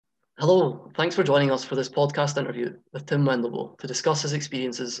Hello, thanks for joining us for this podcast interview with Tim Wendelboe to discuss his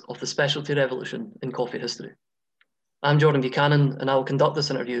experiences of the specialty revolution in coffee history. I'm Jordan Buchanan, and I will conduct this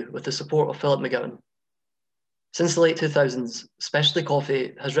interview with the support of Philip Magowan. Since the late 2000s, specialty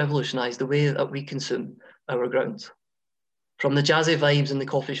coffee has revolutionised the way that we consume our grounds. From the jazzy vibes in the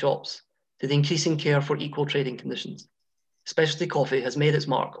coffee shops to the increasing care for equal trading conditions, specialty coffee has made its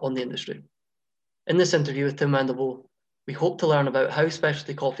mark on the industry. In this interview with Tim Wendelboe, we hope to learn about how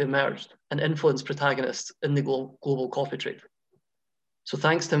specialty coffee emerged and influenced protagonists in the global coffee trade. So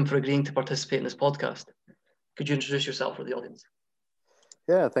thanks, Tim, for agreeing to participate in this podcast. Could you introduce yourself for the audience?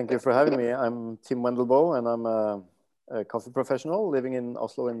 Yeah, thank you for having me. I'm Tim Wendelboe, and I'm a coffee professional living in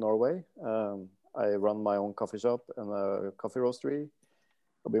Oslo in Norway. I run my own coffee shop and a coffee roastery.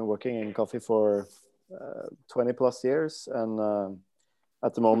 I've been working in coffee for 20 plus years, and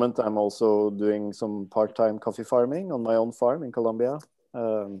at the moment, I'm also doing some part-time coffee farming on my own farm in Colombia.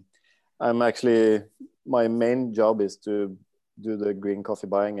 My main job is to do the green coffee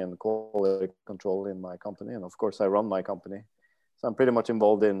buying and quality control in my company. And of course, I run my company. So I'm pretty much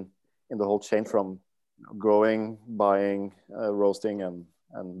involved in the whole chain from growing, buying, roasting, and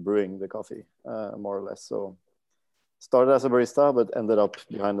brewing the coffee, more or less. So started as a barista, but ended up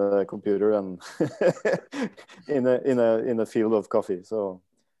behind a computer and in a field of coffee. So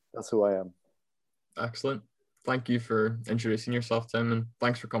that's who I am. Excellent. Thank you for introducing yourself, Tim, and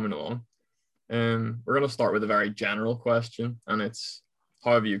thanks for coming along. We're going to start with a very general question, and it's,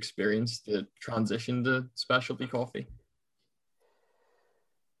 how have you experienced the transition to specialty coffee?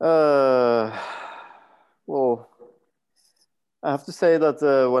 Well, I have to say that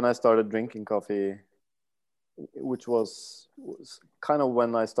when I started drinking coffee, which was kind of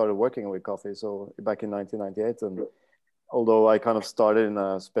when I started working with coffee, so back in 1998. And although I kind of started in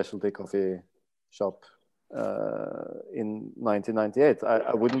a specialty coffee shop in 1998,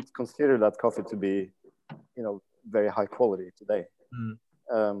 I wouldn't consider that coffee to be, very high quality today.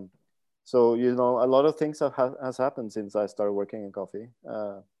 So, a lot of things has happened since I started working in coffee.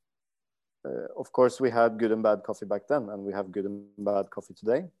 Of course, we had good and bad coffee back then, and we have good and bad coffee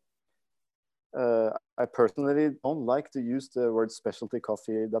today. I personally don't like to use the word specialty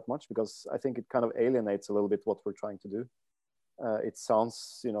coffee that much because I think it kind of alienates a little bit what we're trying to do. It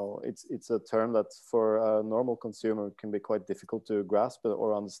sounds, it's a term that for a normal consumer can be quite difficult to grasp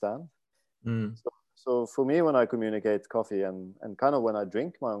or understand. So for me, when I communicate coffee and kind of when I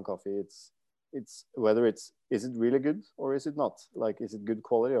drink my own coffee, it's whether is it really good or is it not? Like, is it good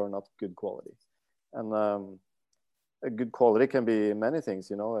quality or not good quality? And a good quality can be many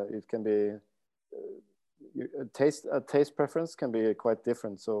things, it can be a taste preference can be quite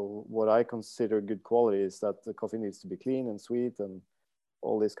different. So what I consider good quality is that the coffee needs to be clean and sweet and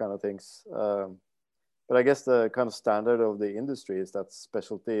all these kind of things. But I guess the kind of standard of the industry is that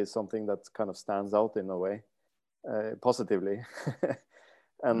specialty is something that kind of stands out in a way, positively.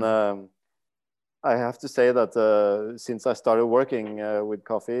 And I have to say that since I started working with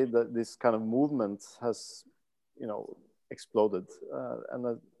coffee, that this kind of movement has, exploded.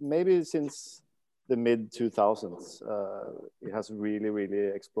 And maybe since the mid 2000s, it has really, really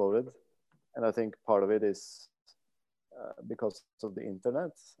exploded. And I think part of it is because of the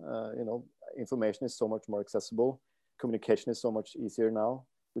internet. Information is so much more accessible. Communication is so much easier now.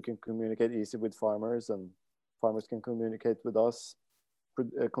 We can communicate easy with farmers, and farmers can communicate with us.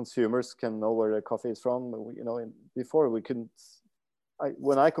 Consumers can know where their coffee is from. Before we couldn't.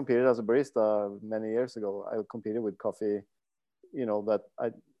 When I competed as a barista many years ago, I competed with coffee.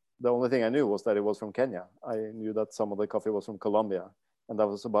 The only thing I knew was that it was from Kenya. I knew that some of the coffee was from Colombia, and that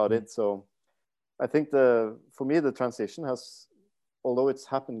was about it. So I think for me, the transition has, although it's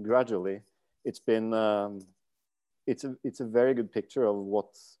happened gradually, it's been, it's a very good picture of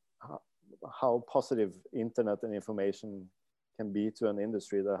how positive internet and information can be to an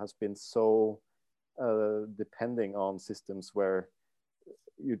industry that has been so depending on systems where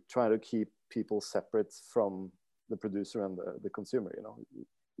you try to keep people separate from the producer and the consumer.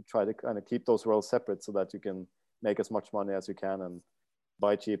 You try to kind of keep those worlds separate so that you can make as much money as you can and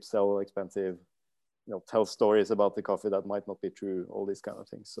buy cheap, sell expensive, tell stories about the coffee that might not be true, all these kind of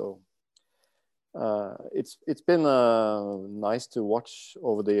things. So it's been nice to watch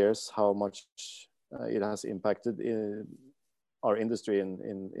over the years how much it has impacted our industry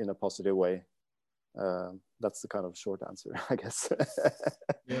in a positive way. That's the kind of short answer, I guess.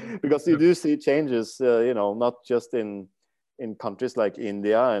 Because you do see changes, not just in countries like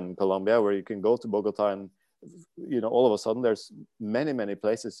India and Colombia, where you can go to Bogota and, all of a sudden there's many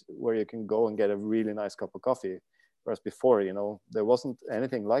places where you can go and get a really nice cup of coffee. Whereas before, there wasn't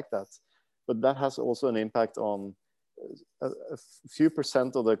anything like that. But that has also an impact on a few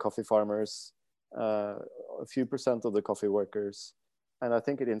percent of the coffee farmers, a few percent of the coffee workers. And I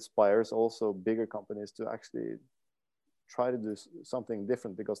think it inspires also bigger companies to actually try to do something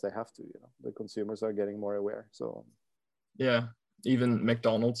different because they have to, the consumers are getting more aware. So yeah, even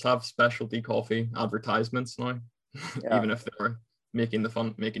McDonald's have specialty coffee advertisements now, yeah. even if they were making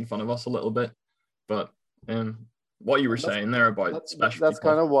fun of us a little bit. But what you were saying there about specialty that's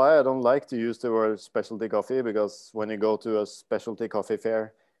coffee. kind of why I don't like to use the word specialty coffee, because when you go to a specialty coffee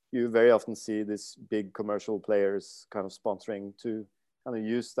fair, you very often see these big commercial players kind of sponsoring to kind of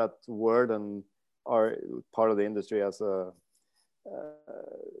use that word and are part of the industry as a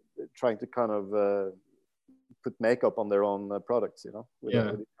trying to kind of put makeup on their own products, with these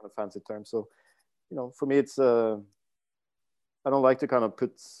kind of fancy terms. So, for me, it's I don't like to kind of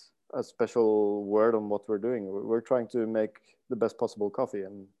put a special word on what we're doing. We're trying to make the best possible coffee,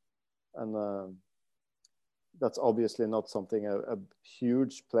 and that's obviously not something a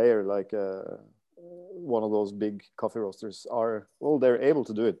huge player like one of those big coffee roasters are. Well, they're able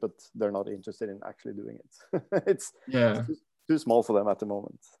to do it, but they're not interested in actually doing it. it's too small for them at the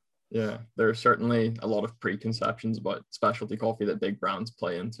moment. Yeah, there are certainly a lot of preconceptions about specialty coffee that big brands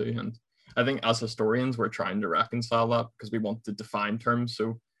play into, and I think as historians we're trying to reconcile that, because we want to define terms.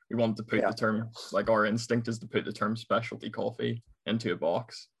 So we want to put the term, like our instinct is to put the term specialty coffee into a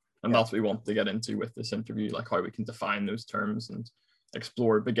box, and that's what we want to get into with this interview, like how we can define those terms and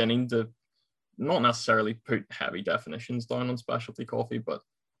explore beginning to not necessarily put heavy definitions down on specialty coffee, but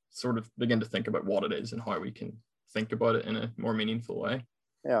sort of begin to think about what it is and how we can think about it in a more meaningful way.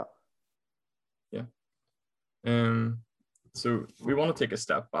 Yeah. So we want to take a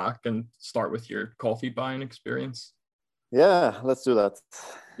step back and start with your coffee buying experience. Yeah, let's do that.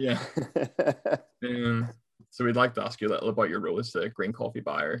 Yeah. So we'd like to ask you a little about your role as a green coffee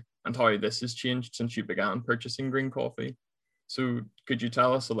buyer and how this has changed since you began purchasing green coffee. So could you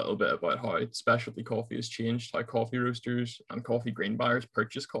tell us a little bit about how specialty coffee has changed how coffee roasters and coffee grain buyers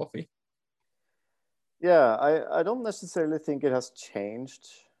purchase coffee? Yeah, I don't necessarily think it has changed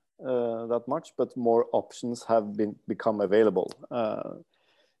that much, but more options have become available.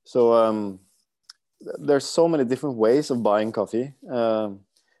 So there's so many different ways of buying coffee,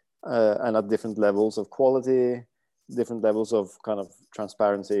 and at different levels of quality, different levels of kind of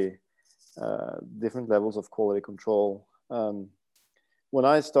transparency, different levels of quality control. When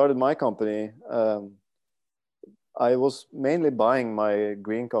I started my company, I was mainly buying my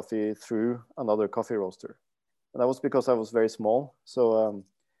green coffee through another coffee roaster. And that was because I was very small. So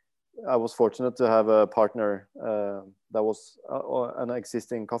I was fortunate to have a partner that was an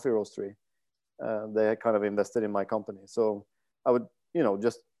existing coffee roastery. They had kind of invested in my company. So I would,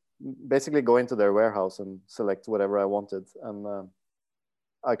 just basically go into their warehouse and select whatever I wanted. And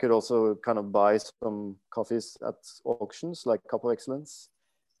I could also kind of buy some coffees at auctions like Cup of Excellence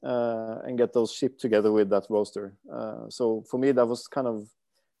and get those shipped together with that roaster. So for me, that was kind of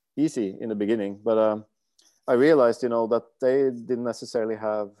easy in the beginning. But I realized, that they didn't necessarily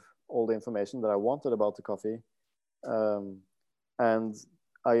have all the information that I wanted about the coffee. And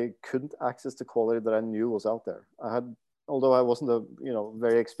I couldn't access the quality that I knew was out there. Although I wasn't a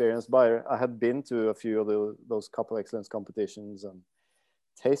very experienced buyer, I had been to a few of those Cup of Excellence competitions and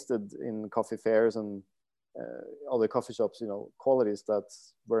tasted in coffee fairs and other coffee shops, qualities that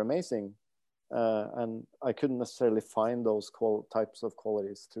were amazing. And I couldn't necessarily find those types of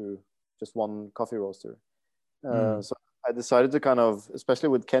qualities through just one coffee roaster. So I decided to kind of, especially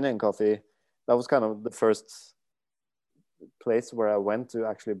with Kenyan coffee, that was kind of the first place where I went to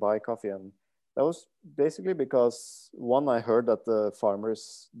actually buy coffee. And that was basically because, one, I heard that the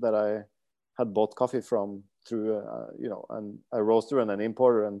farmers that I had bought coffee from through, a roaster and an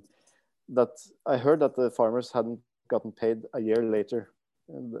importer, and that I heard that the farmers hadn't gotten paid a year later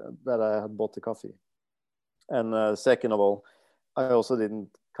that I had bought the coffee. And second of all, I also didn't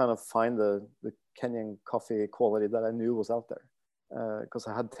kind of find the Kenyan coffee quality that I knew was out there, because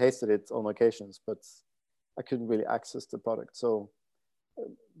I had tasted it on occasions, but I couldn't really access the product. So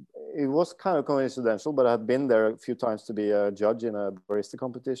it was kind of coincidental, but I had been there a few times to be a judge in a barista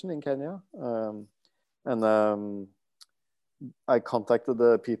competition in Kenya. And I contacted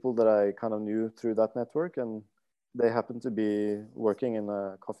the people that I kind of knew through that network, and they happened to be working in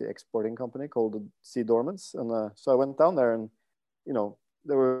a coffee exporting company called Sea Dormants. And so I went down there, and,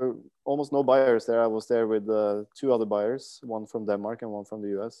 there were almost no buyers there. I was there with two other buyers, one from Denmark and one from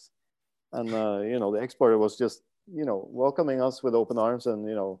the US. And, the exporter was just, welcoming us with open arms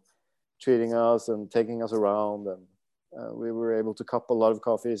and, treating us and taking us around. And we were able to cup a lot of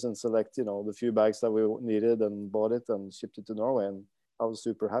coffees and select, the few bags that we needed and bought it and shipped it to Norway. And I was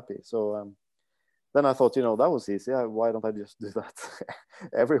super happy. So then I thought, that was easy. Why don't I just do that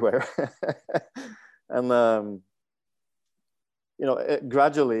everywhere? And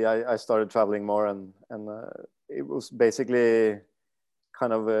gradually I started traveling more, and it was basically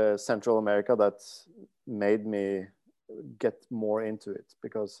kind of Central America that made me get more into it,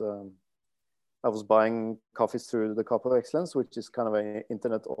 because I was buying coffees through the Cup of Excellence, which is kind of an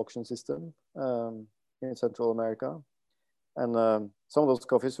internet auction system in Central America. And some of those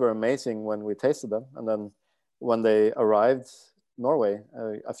coffees were amazing when we tasted them. And then when they arrived Norway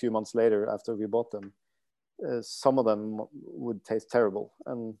a few months later after we bought them, some of them would taste terrible.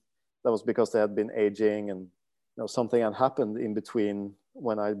 And that was because they had been aging, and something had happened in between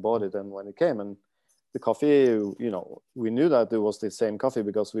when I bought it and when it came. And the coffee, we knew that it was the same coffee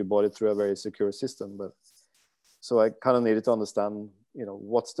because we bought it through a very secure system. But so I kind of needed to understand,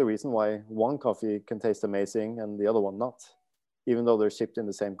 what's the reason why one coffee can taste amazing and the other one not, even though they're shipped in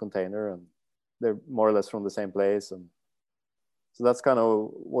the same container and they're more or less from the same place. And so that's kind of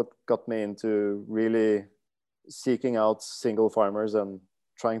what got me into really seeking out single farmers and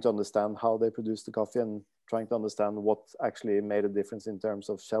trying to understand how they produce the coffee, and trying to understand what actually made a difference in terms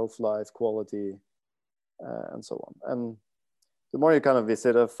of shelf life, quality, and so on. And the more you kind of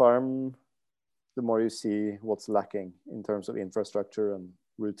visit a farm, the more you see what's lacking in terms of infrastructure and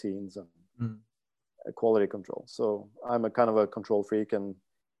routines and quality control. So I'm a kind of a control freak and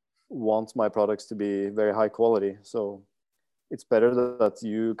want my products to be very high quality. So it's better that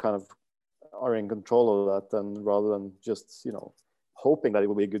you kind of are in control of that, and rather than just, hoping that it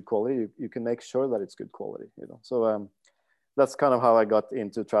will be good quality, you can make sure that it's good quality, So that's kind of how I got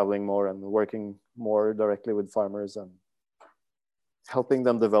into traveling more and working more directly with farmers and helping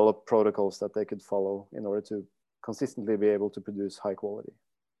them develop protocols that they could follow in order to consistently be able to produce high quality.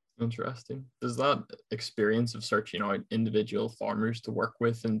 Interesting. Does that experience of searching out individual farmers to work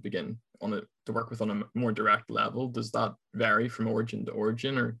with and begin to work with on a more direct level, does that vary from origin to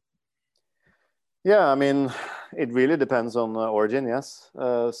origin, or? Yeah, I mean, it really depends on origin, yes.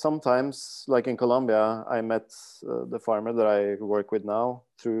 Sometimes, like in Colombia, I met the farmer that I work with now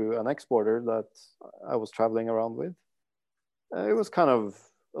through an exporter that I was traveling around with. It was kind of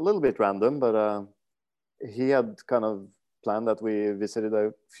a little bit random, but he had kind of planned that we visited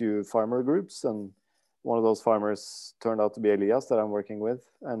a few farmer groups, and one of those farmers turned out to be Elias that I'm working with.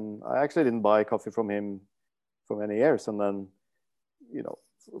 And I actually didn't buy coffee from him for many years. And then,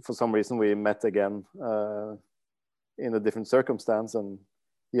 for some reason we met again in a different circumstance, and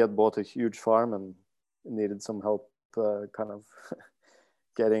he had bought a huge farm and needed some help kind of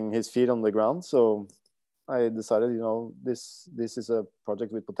getting his feet on the ground. So I decided, this is a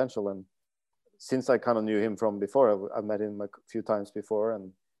project with potential. And since I kind of knew him from before, I've met him a few times before,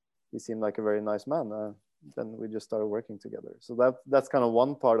 and he seemed like a very nice man. Then we just started working together. So that's kind of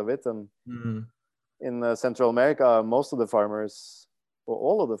one part of it. And in Central America, most of the farmers, or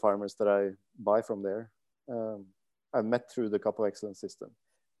all of the farmers that I buy from there, I've met through the Cup of Excellence system.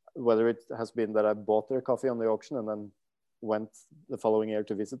 Whether it has been that I bought their coffee on the auction and then went the following year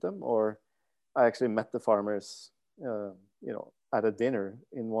to visit them, or I actually met the farmers, at a dinner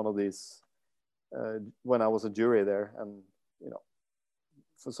in one of these, when I was a jury there, and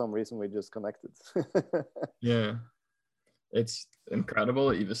for some reason we just connected. Yeah, it's incredible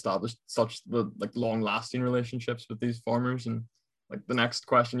that you've established such long-lasting relationships with these farmers. And the next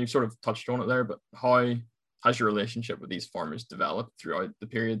question, you've sort of touched on it there, but how has your relationship with these farmers developed throughout the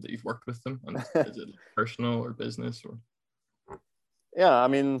period that you've worked with them? And is it personal or business or? Yeah, I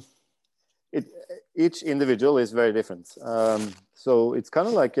mean, each individual is very different. So it's kind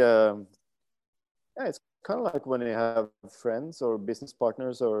of like, it's kind of like when you have friends or business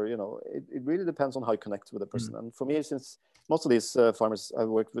partners, or, it really depends on how you connect with a person. And for me, since most of these farmers I've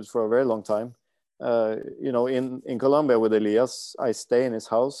worked with for a very long time, in Colombia with Elias, I stay in his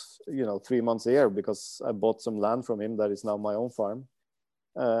house, 3 months a year, because I bought some land from him that is now my own farm.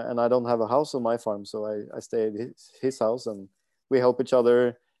 And I don't have a house on my farm, so I stay at his house, and we help each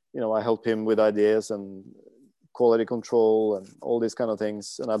other. I help him with ideas and quality control and all these kind of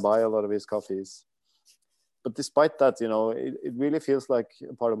things, and I buy a lot of his coffees. But despite that, it really feels like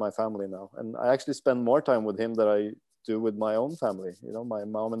a part of my family now. And I actually spend more time with him than I do with my own family. My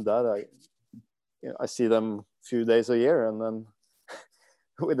mom and dad, I see them a few days a year, and then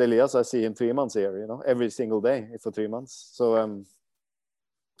with Elias, I see him 3 months a year, every single day for 3 months. So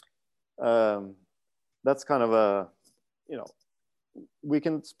that's kind of a, we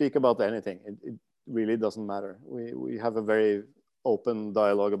can speak about anything. It really doesn't matter. We have a very open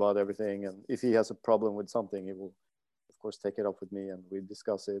dialogue about everything, and if he has a problem with something, he will of course take it up with me, and we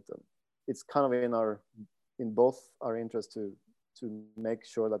discuss it. And it's kind of in both our interest to to make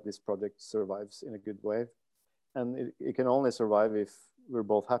sure that this project survives in a good way. And it can only survive if we're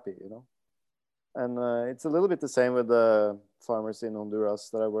both happy, you know. And it's a little bit the same with the farmers in Honduras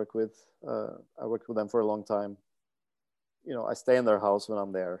that I work with. I worked with them for a long time. You know, I stay in their house when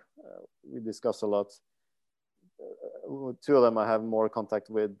I'm there. We discuss a lot. Two of them I have more contact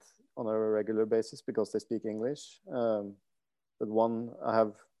with on a regular basis because they speak English. But one I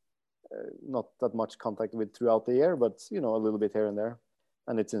have not that much contact with throughout the year, but you know, a little bit here and there.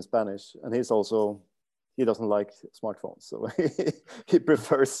 And it's in Spanish. And he doesn't like smartphones, so he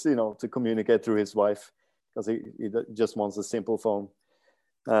prefers, you know, to communicate through his wife because he just wants a simple phone.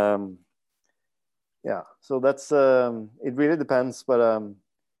 Yeah, so that's it really depends, but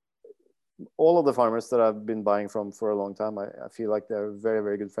all of the farmers that I've been buying from for a long time, I feel like they're very,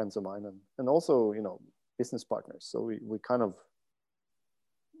 very good friends of mine, and also, you know, business partners. So we kind of,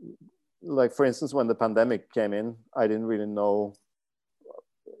 like, for instance, when the pandemic came in, I didn't really know.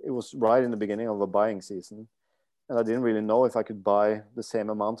 It was right in the beginning of a buying season, and I didn't really know if I could buy the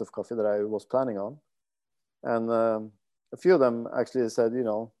same amount of coffee that I was planning on. And a few of them actually said, you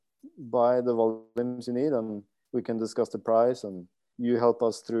know, buy the volumes you need, and we can discuss the price, and you help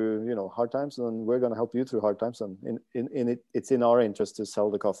us through, you know, hard times, and we're going to help you through hard times. And it's in our interest to sell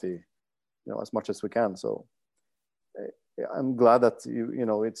the coffee, you know, as much as we can. So I'm glad that you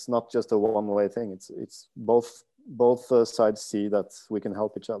know, it's not just a one-way thing. It's both sides see that we can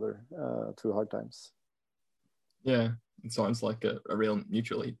help each other through hard times. Yeah, it sounds like a real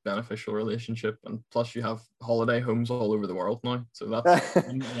mutually beneficial relationship, and plus you have holiday homes all over the world now, so that's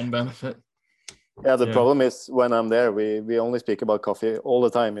one benefit. Yeah, the problem is when I'm there, we only speak about coffee all the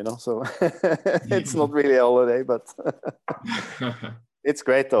time, you know, so it's not really a holiday, but it's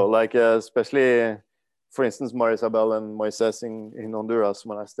great though. Like especially, for instance, Marisabel and Moises in Honduras,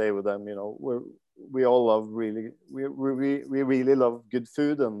 when I stay with them, you know, we all love we really love good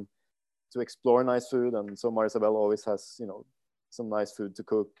food and to explore nice food. And so Marisabel always has, you know, some nice food to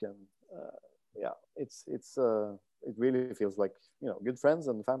cook. And yeah, it really feels like, you know, good friends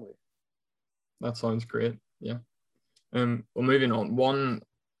and family. That sounds great. Yeah. Well, moving on, one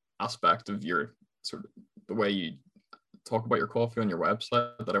aspect of your sort of the way you talk about your coffee on your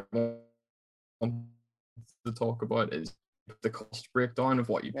website that I want to talk about is the cost breakdown of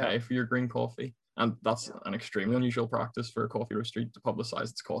what you pay for your green coffee. And that's an extremely unusual practice for a coffee roaster to publicize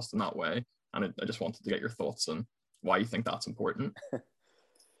its cost in that way. And I just wanted to get your thoughts on why you think that's important.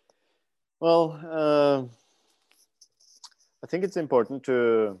 Well, I think it's important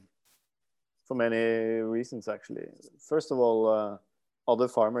for many reasons, actually. First of all, other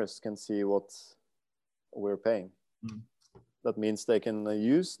farmers can see what we're paying. That means they can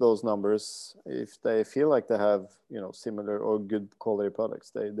use those numbers if they feel like they have, you know, similar or good quality products.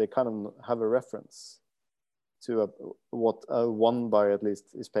 They kind of have a reference to what one buyer at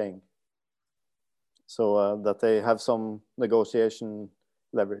least is paying, so that they have some negotiation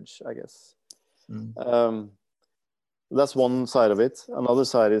leverage, I guess. That's one side of it. Another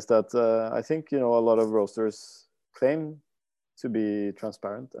side is that I think, you know, a lot of roasters claim to be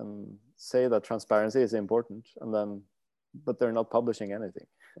transparent and say that transparency is important, but they're not publishing anything.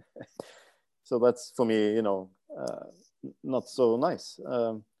 So that's, for me, you know, not so nice.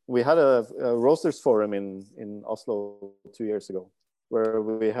 We had a roasters forum in Oslo 2 years ago, where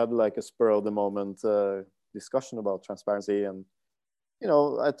we had like a spur of the moment discussion about transparency. And, you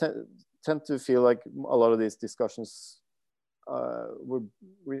know, I tend to feel like a lot of these discussions,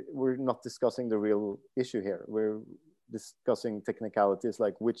 we're not discussing the real issue here. We're discussing technicalities,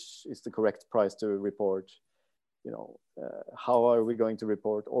 like which is the correct price to report, you know, how are we going to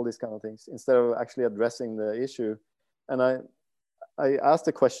report, all these kind of things, instead of actually addressing the issue. And I asked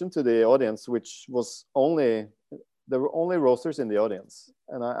a question to the audience, which was there were only roasters in the audience.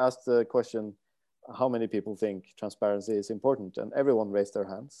 And I asked the question, how many people think transparency is important? And everyone raised their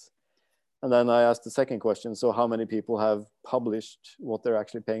hands. And then I asked the second question, so how many people have published what they're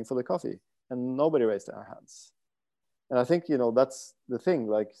actually paying for the coffee? And nobody raised their hands. And I think, you know, that's the thing,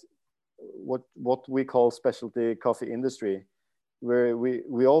 like what we call specialty coffee industry, where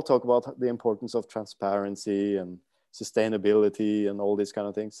we all talk about the importance of transparency and sustainability and all these kind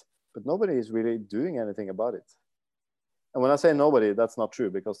of things, but nobody is really doing anything about it. And when I say nobody, that's not true,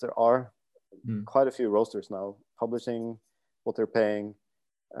 because there are quite a few roasters now publishing what they're paying,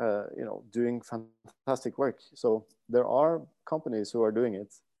 you know, doing fantastic work. So there are companies who are doing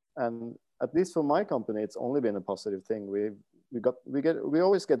it, and at least for my company, it's only been a positive thing. We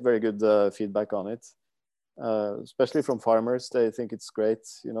always get very good feedback on it, especially from farmers. They think it's great,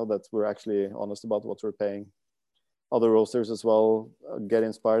 you know, that we're actually honest about what we're paying. Other roasters as well get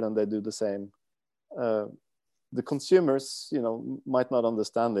inspired, and they do the same. the consumers, might not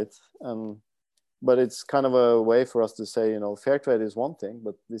understand it, but it's kind of a way for us to say, fair trade is one thing,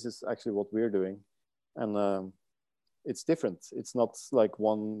 but this is actually what we're doing, and it's different. It's not like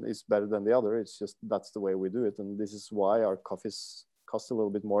one is better than the other. It's just that's the way we do it, and this is why our coffees cost a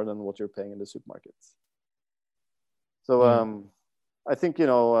little bit more than what you're paying in the supermarkets. So I think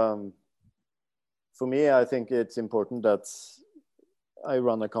for me, I think it's important that I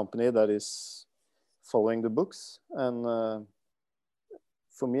run a company that is following the books, and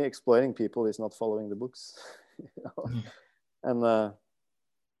for me, exploiting people is not following the books. And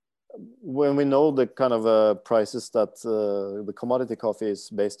when we know the kind of prices that the commodity coffee is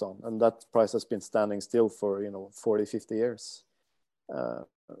based on, and that price has been standing still for 40, 50 years,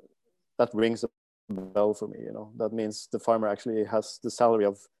 that rings a bell for me. That means the farmer actually has the salary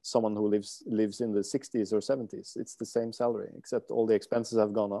of someone who lives in the 60s or 70s. It's the same salary, except all the expenses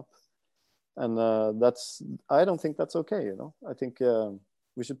have gone up, and I don't think that's okay. I think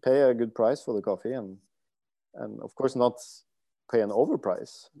we should pay a good price for the coffee, and of course not pay an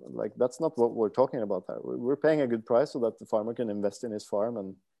overprice. Like, that's not what we're talking about there. We're paying a good price so that the farmer can invest in his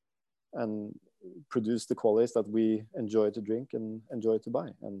farm and produce the qualities that we enjoy to drink and enjoy to buy.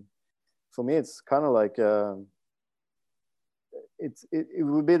 And for me, it's kind of like it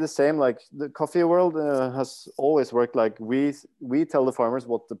would be the same. Like, the coffee world has always worked like we tell the farmers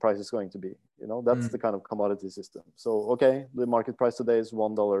what the price is going to be. That's the kind of commodity system. So okay, the market price today is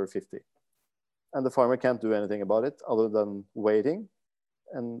 $1.50. And the farmer can't do anything about it other than waiting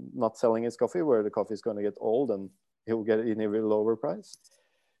and not selling his coffee, where the coffee is going to get old and he'll get it in a really lower price.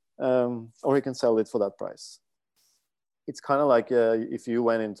 Or he can sell it for that price. It's kind of like if you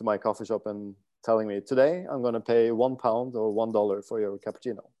went into my coffee shop and telling me, today I'm going to pay £1 or $1 for your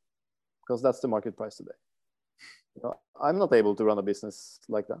cappuccino, because that's the market price today. I'm not able to run a business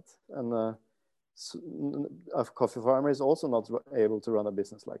like that. And a coffee farmer is also not able to run a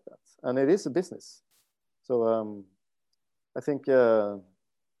business like that, and it is a business. So I think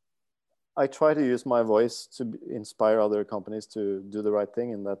I try to use my voice to inspire other companies to do the right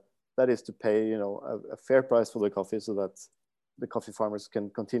thing, and that is to pay a fair price for the coffee, so that the coffee farmers can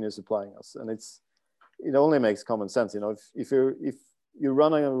continue supplying us. And it only makes common sense. If you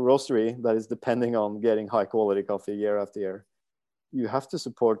run a roastery that is depending on getting high quality coffee year after year, you have to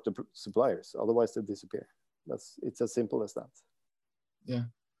support the suppliers, otherwise they disappear. It's as simple as that. Yeah,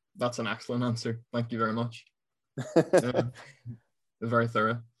 that's an excellent answer. Thank you very much. Very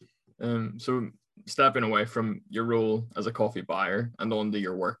thorough. So stepping away from your role as a coffee buyer and onto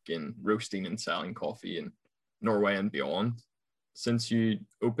your work in roasting and selling coffee in Norway and beyond, since you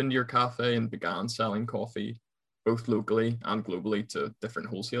opened your cafe and began selling coffee both locally and globally to different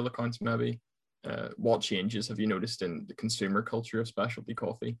wholesale accounts, maybe, what changes have you noticed in the consumer culture of specialty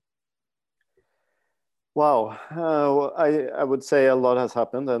coffee? Wow, I would say a lot has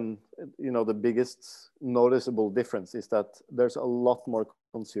happened, and the biggest noticeable difference is that there's a lot more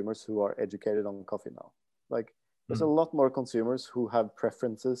consumers who are educated on coffee now. Like, there's a lot more consumers who have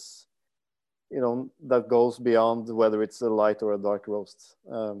preferences, that goes beyond whether it's a light or a dark roast.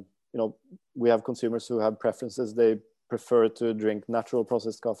 We have consumers who have preferences. They prefer to drink natural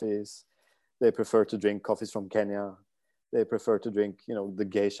processed coffees. They prefer to drink coffees from Kenya. They prefer to drink, the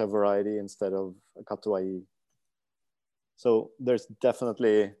geisha variety instead of a katuai. So there's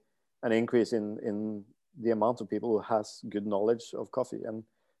definitely an increase in the amount of people who has good knowledge of coffee.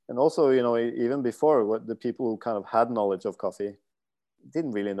 And also, even before, what the people who kind of had knowledge of coffee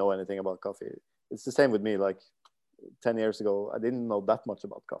didn't really know anything about coffee. It's the same with me. Like 10 years ago, I didn't know that much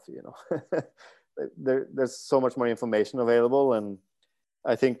about coffee, There's so much more information available, and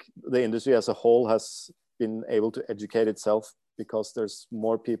I think the industry as a whole has been able to educate itself because there's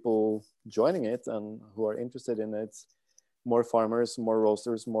more people joining it and who are interested in it. More farmers, more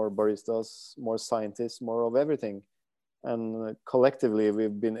roasters, more baristas, more scientists, more of everything. And collectively,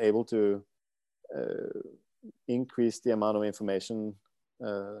 we've been able to increase the amount of information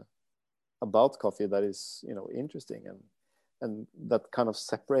about coffee that is, interesting, and that kind of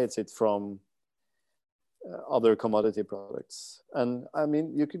separates it from other commodity products. And I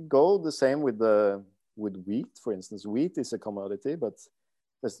mean, you could go the same with wheat, for instance. Wheat is a commodity, but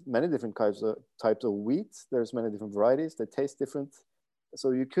there's many different types of wheat. There's many different varieties. They taste different.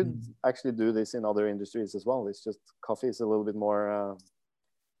 So you could actually do this in other industries as well. It's just coffee is a little bit more,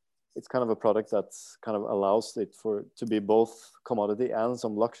 it's kind of a product that kind of allows it to be both commodity and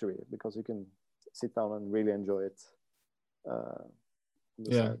some luxury, because you can sit down and really enjoy it.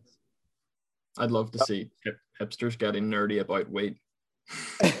 Yeah. Sides. I'd love to see hipsters getting nerdy about wheat.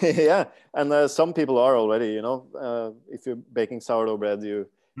 Yeah, and some people are already, if you're baking sourdough bread, you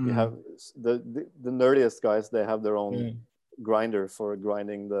You have the nerdiest guys, they have their own grinder for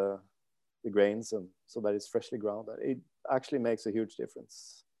grinding the grains, and so that it's freshly ground. It actually makes a huge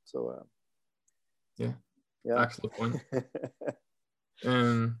difference. So yeah, excellent point.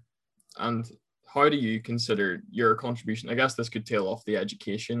 And how do you consider your contribution? I guess this could tail off the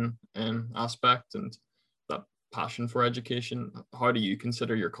education aspect and that passion for education. How do you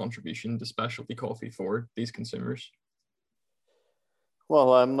consider your contribution to specialty coffee for these consumers?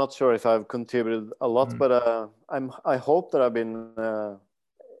 Well, I'm not sure if I've contributed a lot, but I hope that I've been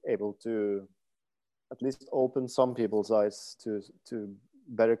able to at least open some people's eyes to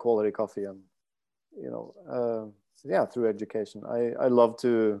better quality coffee, and through education. I love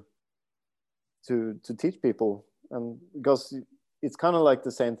to teach people, and because it's kind of like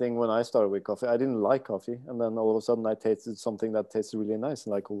the same thing when I started with coffee. I didn't like coffee, and then all of a sudden I tasted something that tasted really nice,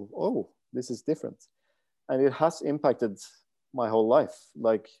 and like, oh, this is different, and it has impacted my whole life.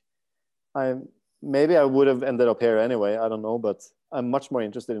 Like, maybe I would have ended up here anyway, I don't know, but I'm much more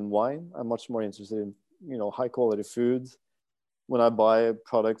interested in wine. I'm much more interested in high quality food. When I buy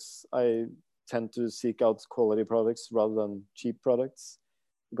products, I tend to seek out quality products rather than cheap products,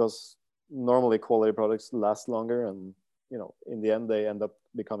 because normally quality products last longer, and in the end they end up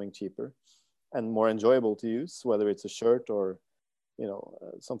becoming cheaper and more enjoyable to use, whether it's a shirt or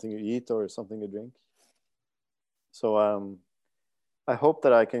something you eat or something you drink. So I hope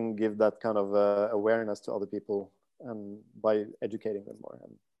that I can give that kind of awareness to other people, and by educating them more.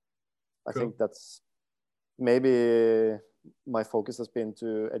 And I think that's maybe my focus has been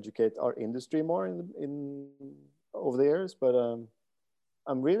to educate our industry more in over the years, but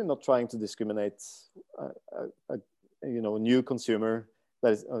I'm really not trying to discriminate a new consumer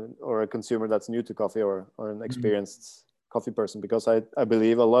that is, or a consumer that's new to coffee, or an experienced coffee person, because I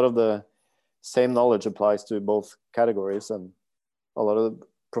believe a lot of the same knowledge applies to both categories, and a lot of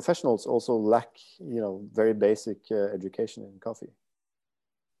professionals also lack very basic education in coffee.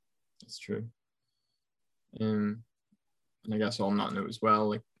 That's true. And I guess on that note as well,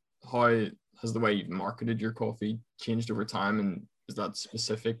 like, how has the way you've marketed your coffee changed over time, and is that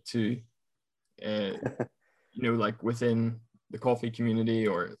specific to like within the coffee community,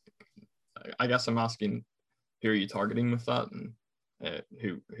 or I guess I'm asking, who are you targeting with that, and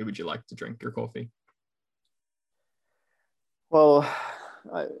who would you like to drink your coffee? Well,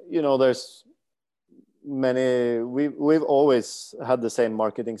 there's many. We've always had the same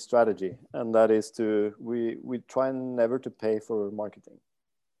marketing strategy, and that is we try never to pay for marketing.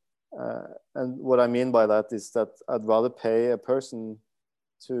 And what I mean by that is that I'd rather pay a person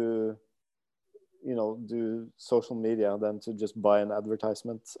to do social media than to just buy an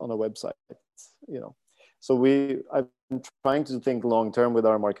advertisement on a website. So I've been trying to think long term with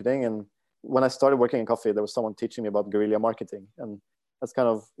our marketing. And when I started working in coffee, there was someone teaching me about guerrilla marketing, and that's kind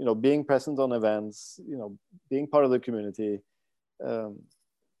of being present on events, being part of the community,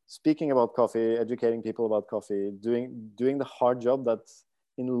 speaking about coffee, educating people about coffee, doing the hard job that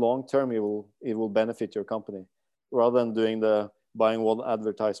in long term it will benefit your company, rather than doing the buying one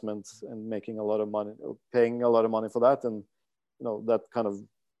advertisement and making a lot of money, paying a lot of money for that, and that kind of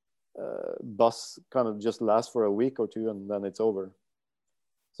buzz kind of just lasts for a week or two and then it's over.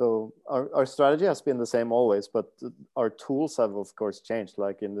 So our strategy has been the same always, but our tools have of course changed.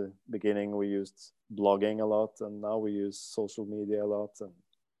 Like in the beginning we used blogging a lot, and now we use social media a lot. And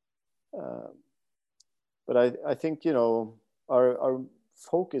but I think our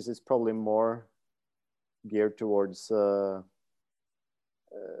focus is probably more geared towards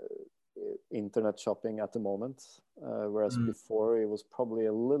internet shopping at the moment, whereas before it was probably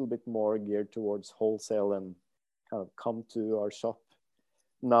a little bit more geared towards wholesale and kind of come to our shop.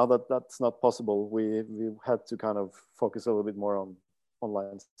 Now that that's not possible, we had to kind of focus a little bit more on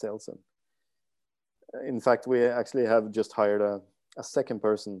online sales. And in fact, we actually have just hired a second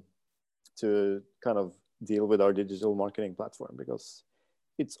person to kind of deal with our digital marketing platform, because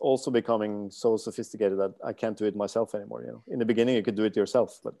it's also becoming so sophisticated that I can't do it myself anymore. In the beginning you could do it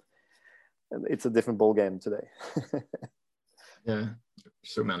yourself, but it's a different ball game today. Yeah,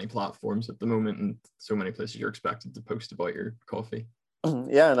 so many platforms at the moment, and so many places you're expected to post about your coffee.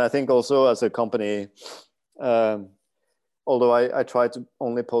 Yeah, and I think also as a company, although I try to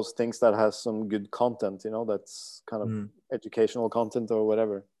only post things that has some good content, that's kind of educational content or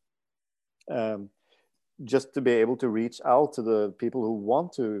whatever, just to be able to reach out to the people who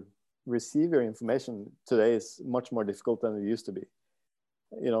want to receive your information today is much more difficult than it used to be.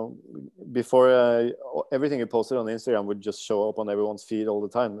 Before everything you posted on Instagram would just show up on everyone's feed all the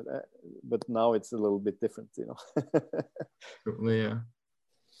time, but now it's a little bit different. Totally, yeah.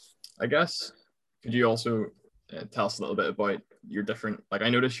 I guess, could you also tell us a little bit about your different, like I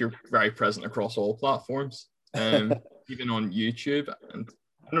noticed you're very present across all platforms, even on YouTube. And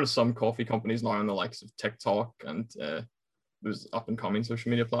I noticed some coffee companies now on the likes of TikTok and those up and coming social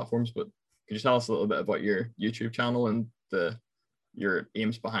media platforms. But could you tell us a little bit about your YouTube channel and your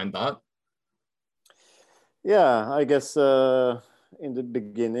aims behind that? Yeah, I guess in the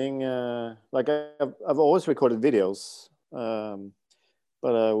beginning, like I've always recorded videos,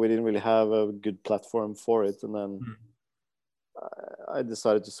 but we didn't really have a good platform for it. And then I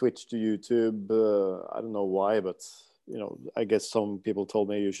decided to switch to YouTube. I don't know why, but I guess some people told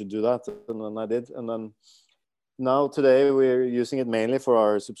me you should do that, and then I did. And then now today we're using it mainly for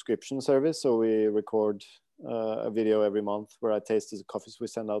our subscription service. So we record a video every month where I taste the coffees we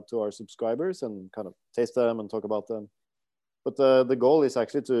send out to our subscribers and kind of taste them and talk about them. But the goal is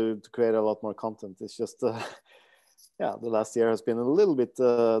actually to create a lot more content. It's just, yeah, the last year has been a little bit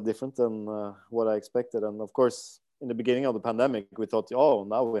different than what I expected. And of course, in the beginning of the pandemic, we thought, oh,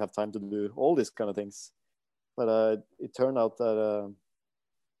 now we have time to do all these kind of things. But it turned out that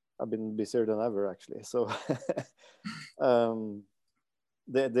I've been busier than ever, actually. So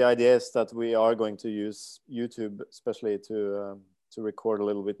the idea is that we are going to use YouTube, especially to record a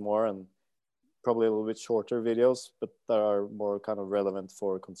little bit more and probably a little bit shorter videos, but that are more kind of relevant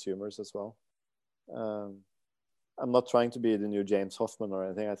for consumers as well. I'm not trying to be the new James Hoffman or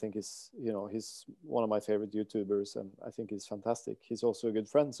anything. I think he's one of my favorite YouTubers, and I think he's fantastic. He's also a good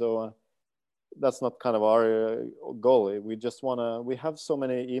friend. So that's not kind of our goal. We have so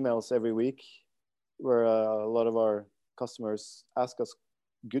many emails every week where a lot of our customers ask us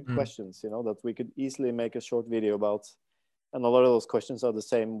good questions, that we could easily make a short video about. And a lot of those questions are the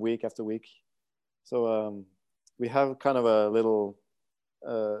same week after week. So we have kind of a little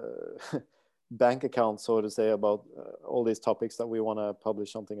bank account, so to say, about all these topics that we want to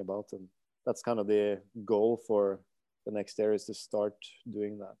publish something about. And that's kind of the goal for the next year, is to start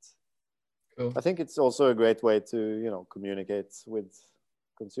doing that. Cool. I think it's also a great way to, communicate with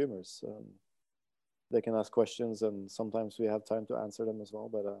consumers. They can ask questions, and sometimes we have time to answer them as well.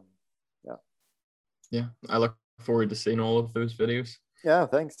 But yeah. Yeah, I look forward to seeing all of those videos. Yeah,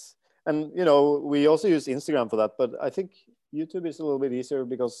 thanks. And, we also use Instagram for that, but I think YouTube is a little bit easier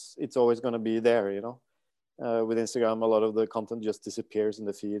because it's always going to be there, with Instagram, a lot of the content just disappears in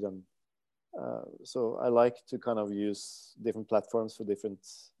the feed. And so I like to kind of use different platforms for different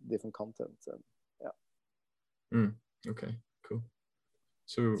content. And yeah. Okay, cool.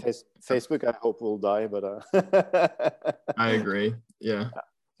 So Facebook, I hope, will die, but I agree. Yeah,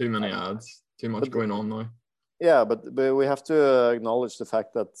 too many ads, too much going on now. Yeah, but we have to acknowledge the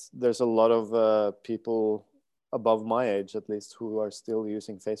fact that there's a lot of people above my age, at least, who are still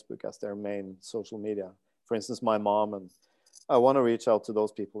using Facebook as their main social media. For instance, my mom, and I want to reach out to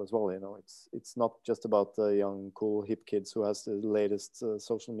those people as well. It's not just about the young, cool, hip kids who has the latest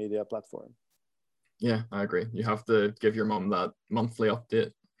social media platform. Yeah, I agree. You have to give your mom that monthly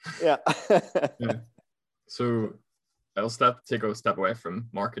update. Yeah. Yeah. So I'll take a step away from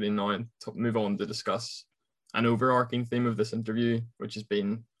marketing now and move on to discuss an overarching theme of this interview, which has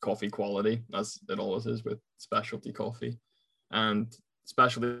been coffee quality, as it always is with specialty coffee. And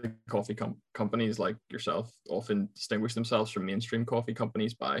specialty coffee companies like yourself often distinguish themselves from mainstream coffee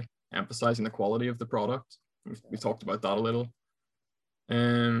companies by emphasizing the quality of the product. We've talked about that a little.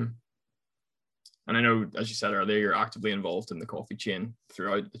 And I know, as you said earlier, you're actively involved in the coffee chain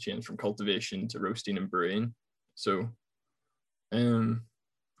throughout the chain, from cultivation to roasting and brewing. So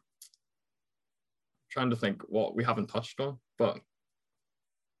trying to think what we haven't touched on, but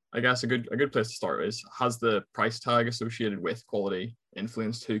I guess a good place to start is, has the price tag associated with quality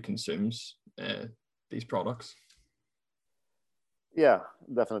influenced who consumes these products? Yeah,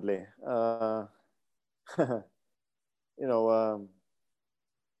 definitely. I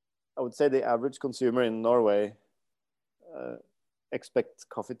would say the average consumer in Norway expects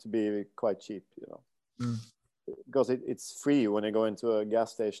coffee to be quite cheap, because it's free when you go into a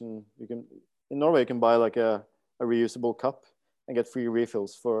gas station. In Norway, you can buy like a reusable cup and get free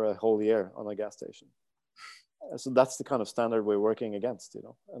refills for a whole year on a gas station. So that's the kind of standard we're working against,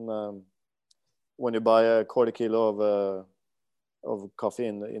 And when you buy a quarter kilo of coffee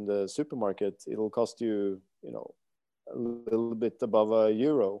in the supermarket, it'll cost you, a little bit above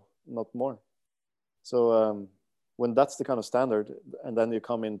 €1, not more. So when that's the kind of standard, and then you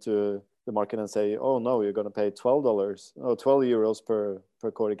come into the market and say, oh no, you're going to pay €12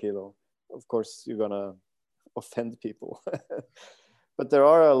 per quarter kilo. Of course, you're going to offend people. But there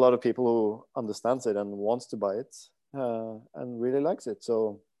are a lot of people who understands it and wants to buy it and really likes it.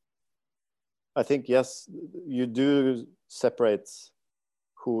 So I think, yes, you do separate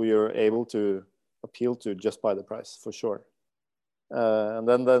who you're able to appeal to just by the price, for sure. And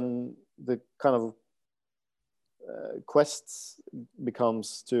then the kind of quest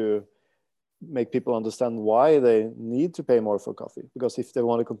becomes to make people understand why they need to pay more for coffee. Because if they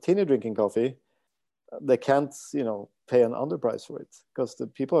want to continue drinking coffee, they can't, pay an underprice for it. Because the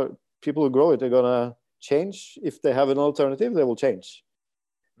people who grow it, they're gonna change. If they have an alternative, they will change.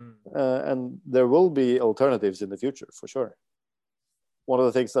 And there will be alternatives in the future, for sure. One of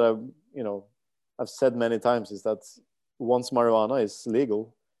the things that I've said many times is that once marijuana is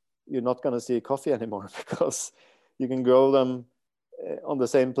legal, you're not going to see coffee anymore, because you can grow them on the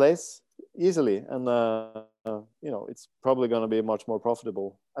same place easily, and it's probably going to be much more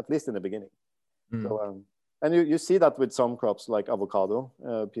profitable, at least in the beginning. So and you see that with some crops like avocado.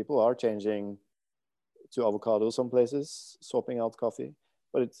 People are changing to avocado some places, swapping out coffee,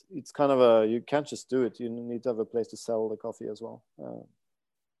 but it's kind of you can't just do it. You need to have a place to sell the coffee as well.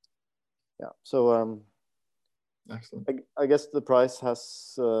 So excellent. I guess the price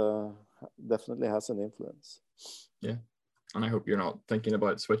has definitely has an influence. Yeah, and I hope you're not thinking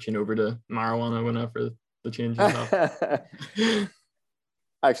about switching over to marijuana whenever the changes happen.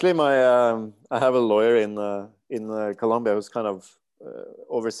 Actually, I have a lawyer in Colombia who's kind of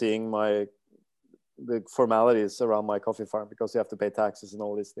overseeing the formalities around my coffee farm, because you have to pay taxes and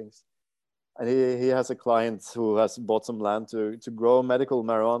all these things. And he has a client who has bought some land to grow medical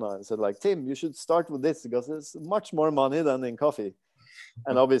marijuana, and said, like, Tim, you should start with this because there's much more money than in coffee.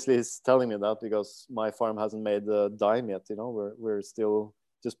 And obviously he's telling me that because my farm hasn't made a dime yet. We're still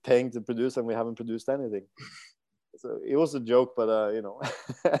just paying to produce, and we haven't produced anything. So it was a joke, but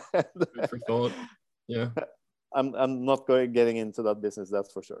Food for thought. Yeah. I'm not getting into that business,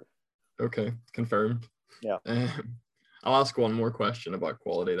 that's for sure. Okay, confirmed. Yeah. I'll ask one more question about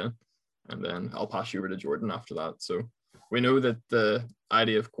quality then, and then I'll pass you over to Jordan after that. So we know that the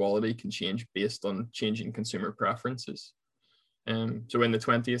idea of quality can change based on changing consumer preferences. So in the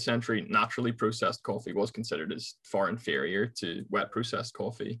 20th century, naturally processed coffee was considered as far inferior to wet processed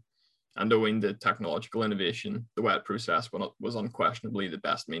coffee. And owing to technological innovation, the wet process was unquestionably the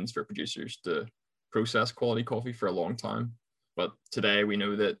best means for producers to process quality coffee for a long time. But today we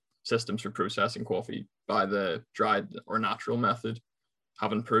know that systems for processing coffee by the dried or natural method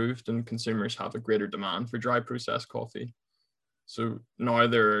have improved, and consumers have a greater demand for dry processed coffee. So now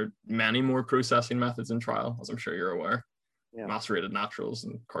there are many more processing methods in trial, as I'm sure you're aware. Yeah. Macerated naturals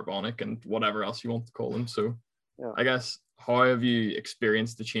and carbonic and whatever else you want to call them. So yeah. I guess, how have you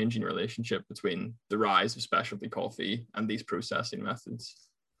experienced the changing relationship between the rise of specialty coffee and these processing methods?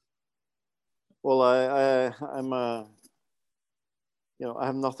 Well, I'm I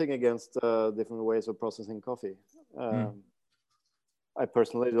have nothing against different ways of processing coffee. I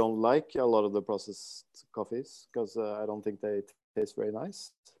personally don't like a lot of the processed coffees because I don't think they taste very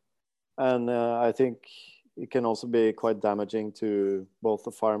nice. And I think it can also be quite damaging to both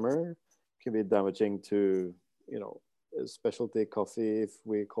the farmer, it can be damaging to, specialty coffee, if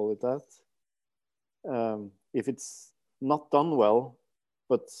we call it that. If it's not done well,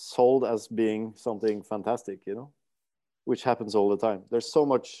 but sold as being something fantastic, which happens all the time. There's so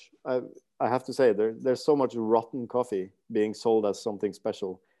much, I have to say, there's so much rotten coffee being sold as something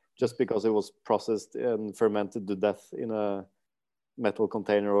special just because it was processed and fermented to death in a metal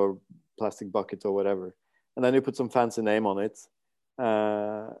container or plastic bucket or whatever. And then you put some fancy name on it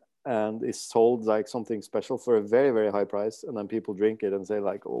and it's sold like something special for a very, very high price. And then people drink it and say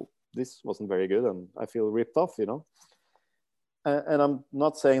like, oh, this wasn't very good. And I feel ripped off, And I'm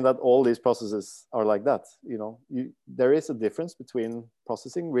not saying that all these processes are like that. There is a difference between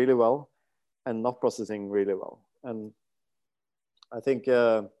processing really well and not processing really well. And I think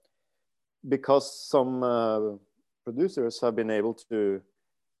because some producers have been able to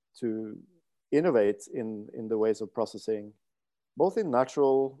innovate in the ways of processing, both in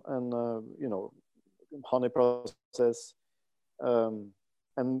natural and honey process,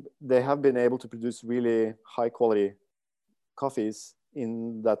 and they have been able to produce really high quality coffees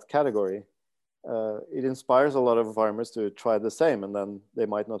in that category. It inspires a lot of farmers to try the same, and then they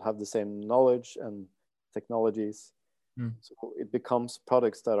might not have the same knowledge and technologies. So it becomes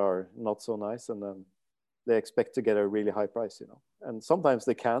products that are not so nice, and then they expect to get a really high price, and sometimes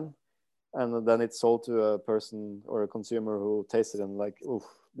they can, and then it's sold to a person or a consumer who tastes it and like, oof,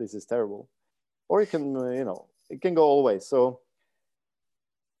 this is terrible. Or it can, it can go all ways. So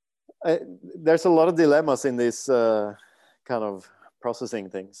there's a lot of dilemmas in this kind of processing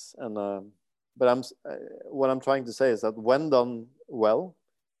things, and but what I'm trying to say is that when done well,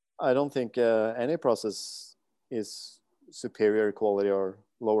 I don't think any process is superior quality or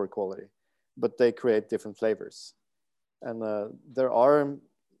lower quality, but they create different flavors. And there are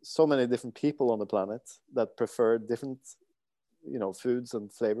so many different people on the planet that prefer different, foods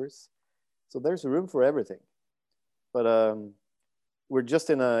and flavors. So there's room for everything. But we're just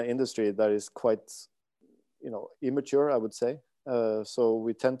in an industry that is quite, immature, I would say. So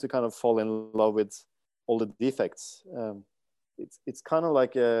we tend to kind of fall in love with all the defects. It's kind of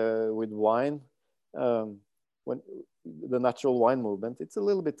like with wine. When the natural wine movement, it's a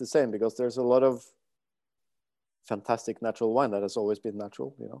little bit the same, because there's a lot of fantastic natural wine that has always been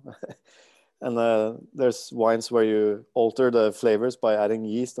natural, and there's wines where you alter the flavors by adding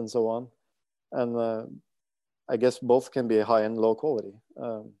yeast and so on. And I guess both can be high and low quality.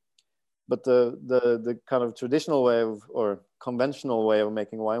 But the kind of traditional way of, or conventional way of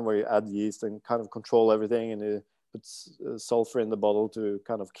making wine, where you add yeast and kind of control everything, and you put sulfur in the bottle to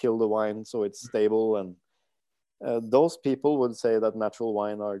kind of kill the wine so it's stable, and those people would say that natural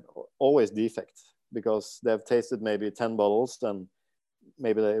wine are always defect, because they've tasted maybe 10 bottles and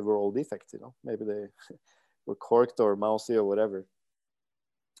maybe they were all defect, maybe they were corked or mousy or whatever.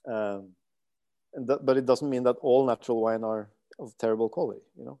 But it doesn't mean that all natural wine are of terrible quality.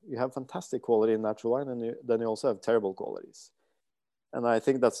 You have fantastic quality in natural wine, and then you also have terrible qualities. And I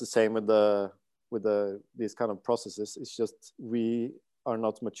think that's the same with these kind of processes. It's just we are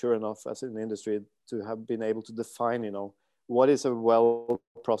not mature enough as an industry to have been able to define, what is a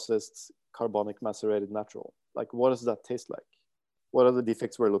well-processed carbonic macerated natural? Like, what does that taste like? What are the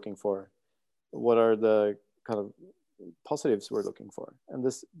defects we're looking for? What are the kind of positives we're looking for? And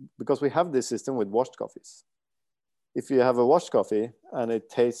this, because we have this system with washed coffees. If you have a washed coffee and it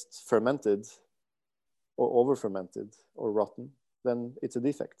tastes fermented or over fermented or rotten, then it's a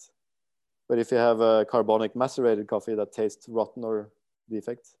defect. But if you have a carbonic macerated coffee that tastes rotten or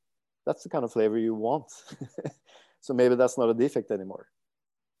defect, that's the kind of flavor you want. So maybe that's not a defect anymore.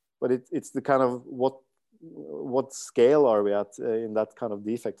 But it's the kind of what scale are we at in that kind of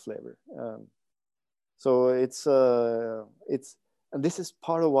defect flavor? So it's and this is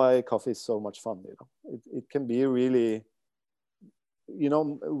part of why coffee is so much fun. It can be really,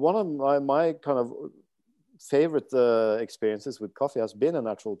 one of my kind of favorite experiences with coffee has been a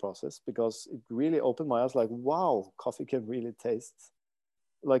natural process, because it really opened my eyes. Like, wow, coffee can really taste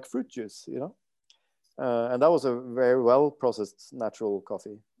like fruit juice, and that was a very well processed natural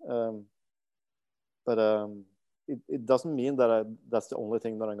coffee. But it doesn't mean that that's the only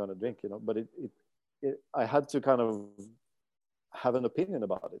thing that I'm going to drink, but I had to kind of have an opinion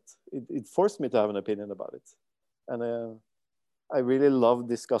about it. It forced me to have an opinion about it. And I really love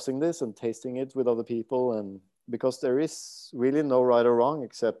discussing this and tasting it with other people. And because there is really no right or wrong,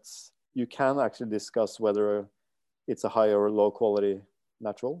 except you can actually discuss whether it's a high or low quality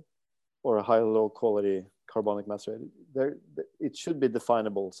natural or a high or low quality carbonic macerated. It should be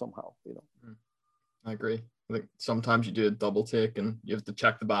definable somehow, I agree. I think sometimes you do a double take and you have to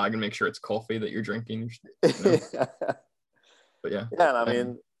check the bag and make sure it's coffee that you're drinking. But yeah. Yeah, and I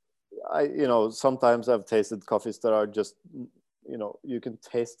mean, sometimes I've tasted coffees that are just, you can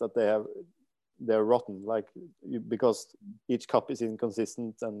taste that they're rotten, because each cup is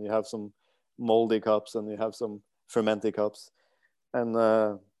inconsistent, and you have some moldy cups and you have some fermented cups. And,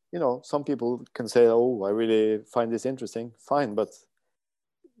 some people can say, oh, I really find this interesting. Fine, but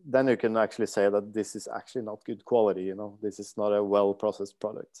then you can actually say that this is actually not good quality. This is not a well-processed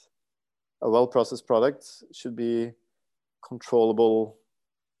product. A well-processed product should be controllable,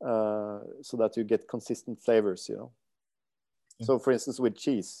 so that you get consistent flavors. So for instance, with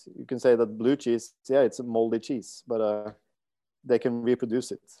cheese, you can say that blue cheese, it's a moldy cheese, but they can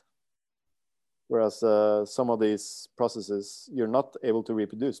reproduce it. Whereas some of these processes you're not able to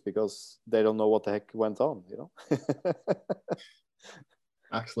reproduce, because they don't know what the heck went on.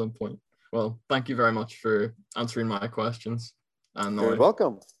 Excellent point. Well, thank you very much for answering my questions. And you're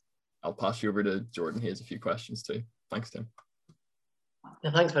welcome. I'll pass you over to Jordan. He has a few questions too. Thanks, Tim.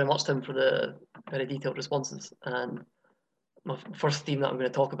 Yeah, thanks very much, Tim, for the very detailed responses. And my first theme that I'm going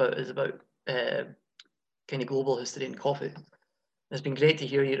to talk about is about kind of global history in coffee. It's been great to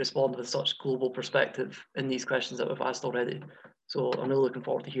hear you respond with such global perspective in these questions that we've asked already. So I'm really looking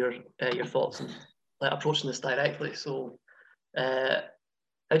forward to hear your thoughts and approaching this directly. So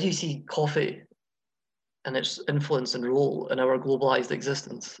how do you see coffee and its influence and role in our globalized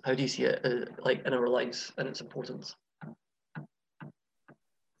existence? How do you see it in our lives and its importance?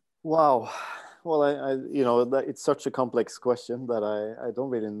 Wow. Well, it's such a complex question that I don't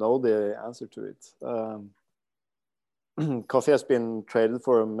really know the answer to it. Coffee has been traded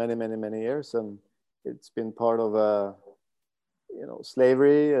for many, many, many years, and it's been part of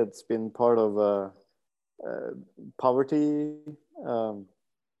slavery. It's been part of poverty. For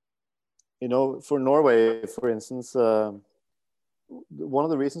Norway, for instance, one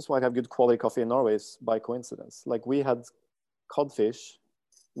of the reasons why I have good quality coffee in Norway is by coincidence. Like we had codfish,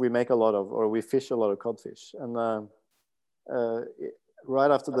 we make a lot of, or we fish a lot of codfish. And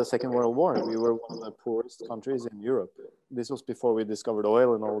right after the Second World War, we were one of the poorest countries in Europe. This was before we discovered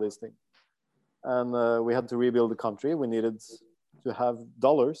oil and all these things. And we had to rebuild the country. We needed to have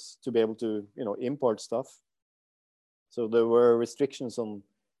dollars to be able to, import stuff. So there were restrictions on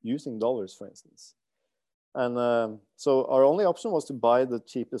using dollars, for instance. And so our only option was to buy the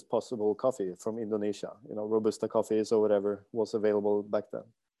cheapest possible coffee from Indonesia, Robusta coffees or whatever was available back then.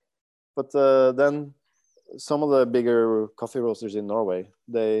 But then some of the bigger coffee roasters in Norway,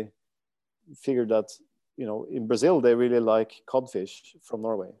 they figured that, in Brazil, they really like codfish from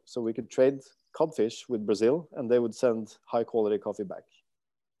Norway. So we could trade codfish with Brazil and they would send high quality coffee back.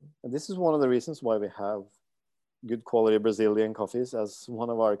 And this is one of the reasons why we have good quality Brazilian coffees as one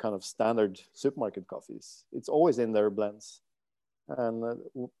of our kind of standard supermarket coffees. It's always in their blends. And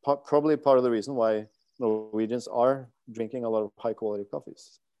probably part of the reason why Norwegians are drinking a lot of high quality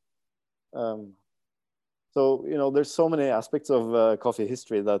coffees. So, there's so many aspects of coffee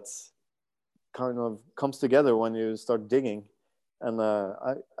history that kind of comes together when you start digging. And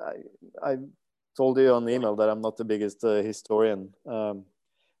I told you on the email that I'm not the biggest historian,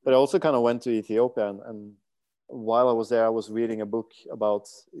 but I also kind of went to Ethiopia, and while I was there, I was reading a book about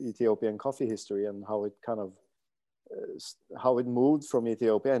Ethiopian coffee history and how it kind of how it moved from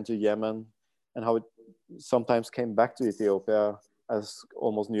Ethiopia into Yemen, and how it sometimes came back to Ethiopia as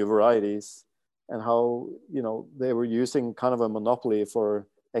almost new varieties, and how they were using kind of a monopoly for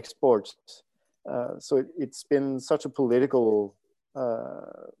exports. So it's been such a political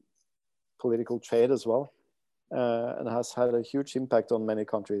trade as well, and has had a huge impact on many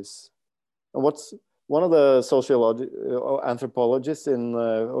countries. And what's one of the anthropologists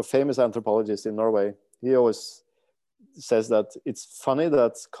or famous anthropologists in Norway, he always says that it's funny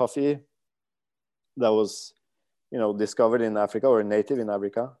that coffee that was, discovered in Africa or native in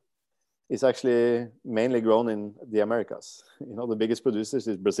Africa is actually mainly grown in the Americas. The biggest producers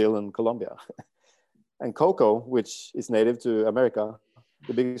is Brazil and Colombia. And cocoa, which is native to America,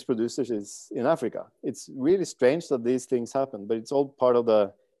 the biggest producers is in Africa. It's really strange that these things happen, but it's all part of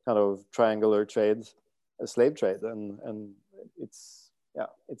the kind of triangular trade, a slave trade, and it's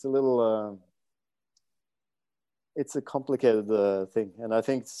a little it's a complicated thing. And I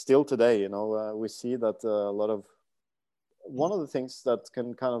think still today, we see that one of the things that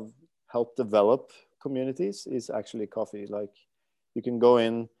can kind of help develop communities is actually coffee. Like you can go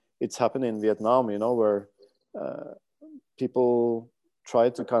in, it's happened in Vietnam, where people try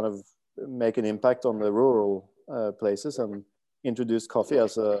to kind of make an impact on the rural places and introduce coffee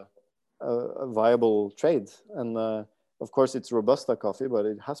as a viable trade. And of course it's Robusta coffee, but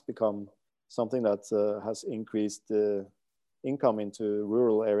it has become something that has increased income into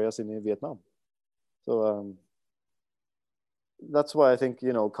rural areas in Vietnam. So that's why I think,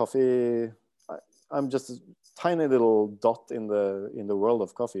 coffee, I'm just a tiny little dot in the world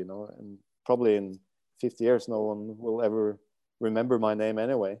of coffee, and probably in 50 years, no one will ever remember my name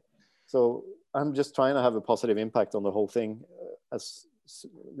anyway. So I'm just trying to have a positive impact on the whole thing as,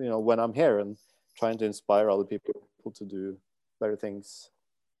 when I'm here, and trying to inspire other people to do better things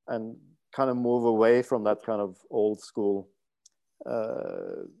and kind of move away from that kind of old school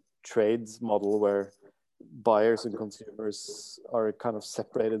trades model where buyers and consumers are kind of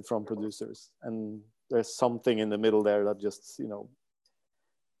separated from producers, and there's something in the middle there that just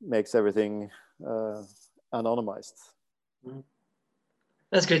makes everything anonymized.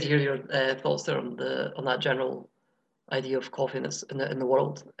 That's great to hear your thoughts there on that general idea of coffee in the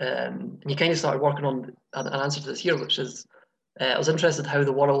world. And you kind of started working on an answer to this here, which is I was interested how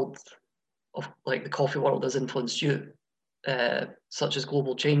the world of the coffee world has influenced you, such as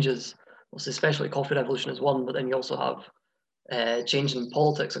global changes. Especially coffee revolution is one, but then you also have change in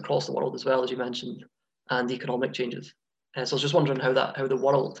politics across the world as well, as you mentioned, and economic changes. So I was just wondering how the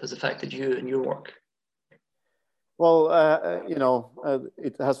world has affected you and your work. Well,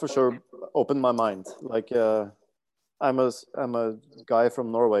 it has for sure opened my mind. Like I'm a guy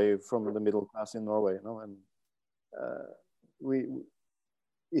from Norway, from the middle class in Norway, and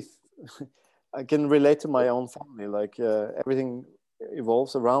if I can relate to my own family, like everything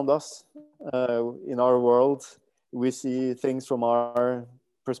evolves around us. In our world, we see things from our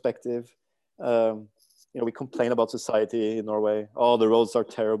perspective. We complain about society in Norway. Oh, the roads are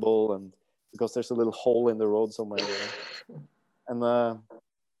terrible, and because there's a little hole in the road somewhere. And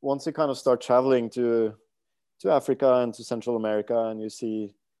once you kind of start traveling to Africa and to Central America, and you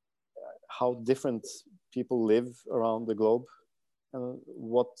see how different people live around the globe, and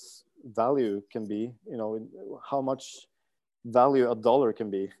what value can be, how much value a dollar can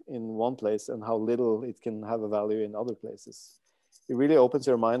be in one place and how little it can have a value in other places. It really opens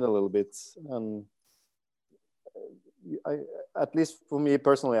your mind a little bit. And at least for me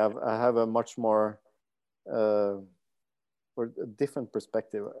personally, I have a much more or a different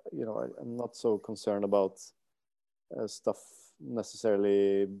perspective. You know, I'm not so concerned about stuff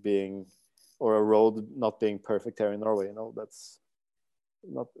necessarily being, or a road not being perfect here in Norway. You know, that's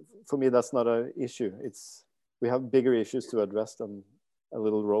not, for me, that's not an issue. We have bigger issues to address than a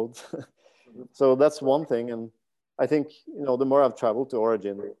little road. So that's one thing. And I think, you know, the more I've traveled to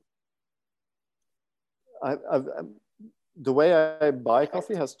origin, the way I buy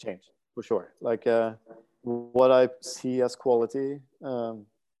coffee has changed for sure. Like what I see as quality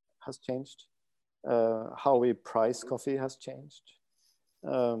has changed. How we price coffee has changed.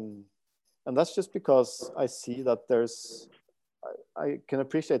 And that's just because I see that I can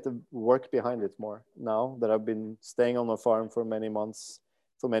appreciate the work behind it more now that I've been staying on a farm for many months,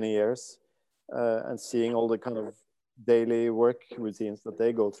 for many years, and seeing all the kind of daily work routines that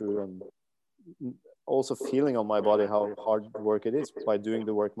they go through, and also feeling on my body how hard work it is by doing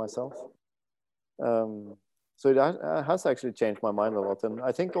the work myself. So it has actually changed my mind a lot. And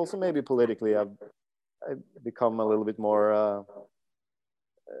I think also maybe politically I've become a little bit more,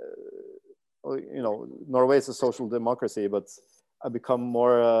 you know, Norway is a social democracy, but I become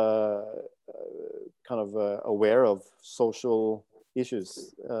more kind of aware of social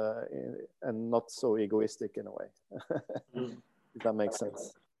issues and not so egoistic in a way, if that makes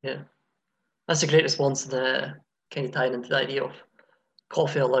sense. Yeah, that's a great response. The kind of tying into the idea of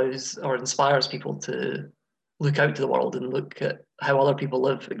coffee allows or inspires people to look out to the world and look at how other people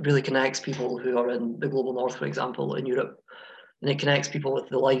live. It really connects people who are in the global north, for example, in Europe, and it connects people with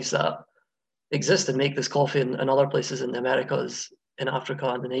the lives that exist and make this coffee in other places in the Americas, in Africa,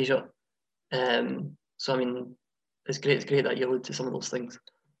 and in Asia. So I mean, it's great that you allude to some of those things.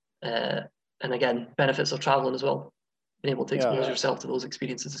 And again, benefits of traveling as well. Being able to expose yourself to those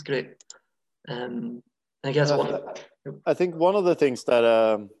experiences is great. I guess I think one of the things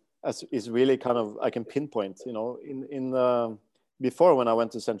that is really kind of, I can pinpoint, you know, in before when I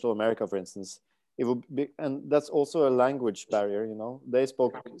went to Central America, for instance, it would be, and that's also a language barrier, you know. They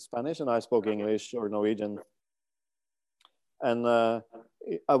spoke Spanish and I spoke English or Norwegian. And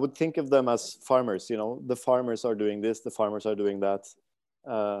I would think of them as farmers, you know, the farmers are doing this, the farmers are doing that.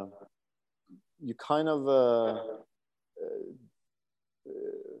 You kind of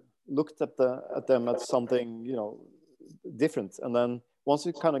looked at them as something, you know, different. And then once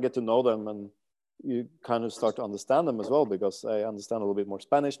you kind of get to know them and you kind of start to understand them as well, because I understand a little bit more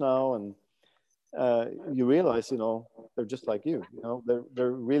Spanish now, and you realize, you know, they're just like you know,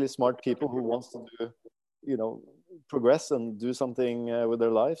 they're really smart people who wants to do, you know, progress and do something with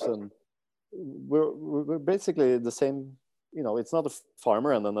their lives. And we're basically the same, you know, it's not a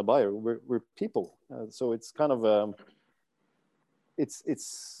farmer and then a buyer, we're people. So it's kind of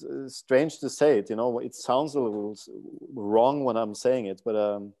it's strange to say it, you know, it sounds a little wrong when I'm saying it,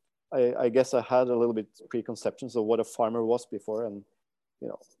 but I guess I had a little bit preconceptions of what a farmer was before, and you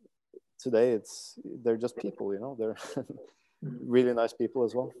know, today they're just people, you know, they're really nice people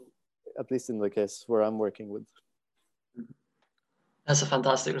as well, at least in the case where I'm working with. That's a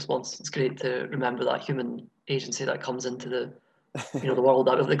fantastic response. It's great to remember that human agency that comes into the, you know, the world,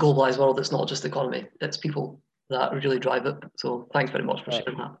 the globalized world. It's not just the economy; it's people that really drive it. So thanks very much for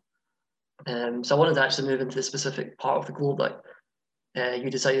sharing that. So I wanted to actually move into the specific part of the globe that you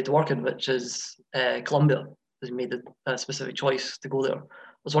decided to work in, which is Colombia. You made a specific choice to go there.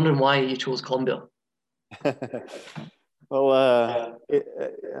 I was wondering why you chose Colombia. Well,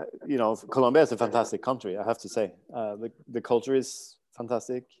 you know, Colombia is a fantastic country, I have to say. The culture is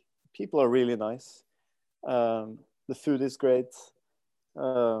fantastic. People are really nice. The food is great.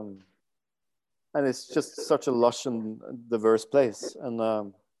 And it's just such a lush and diverse place. And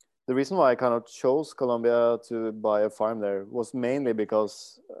the reason why I kind of chose Colombia to buy a farm there was mainly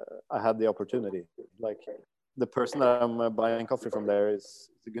because I had the opportunity. Like, the person that I'm buying coffee from there is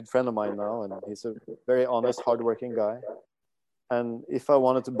a good friend of mine now, and he's a very honest, hardworking guy. And if I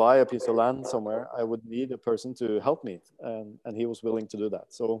wanted to buy a piece of land somewhere, I would need a person to help me, and he was willing to do that.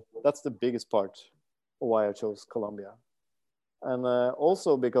 So that's the biggest part of why I chose Colombia. And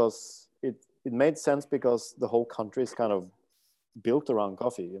also because it made sense, because the whole country is kind of built around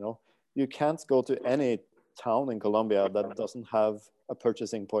coffee, you know. You can't go to any town in Colombia that doesn't have a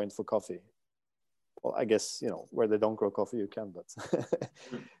purchasing point for coffee. Well, I guess, you know, where they don't grow coffee, you can, but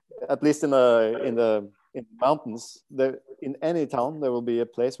at least in the mountains, there, in any town, there will be a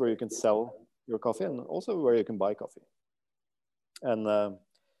place where you can sell your coffee and also where you can buy coffee. And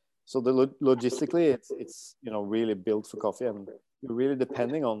So logistically, it's really built for coffee, and you're really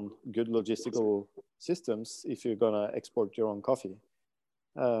depending on good logistical systems if you're gonna export your own coffee.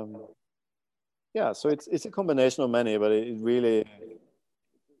 Yeah, so it's a combination of many, but it really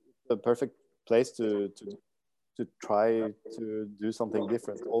the perfect place to try to do something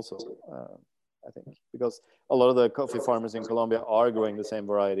different also, I think, because a lot of the coffee farmers in Colombia are growing the same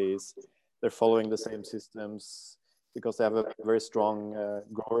varieties. They're following the same systems because they have a very strong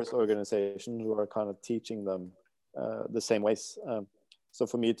growers organization who are kind of teaching them the same ways. So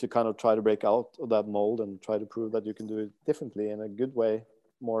for me to kind of try to break out of that mold and try to prove that you can do it differently in a good way,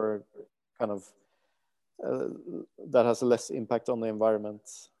 more kind of that has a less impact on the environment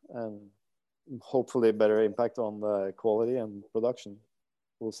and hopefully better impact on the quality and production.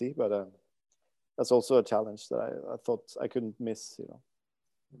 We'll see, but that's also a challenge that I thought I couldn't miss.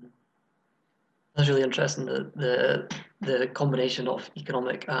 That's really interesting. The combination of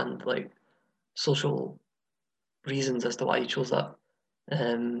economic and like social reasons as to why you chose that.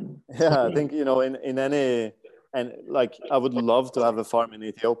 Yeah, I think in any, and like I would love to have a farm in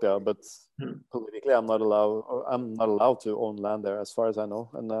Ethiopia, but politically I'm not allowed to own land there, as far as I know,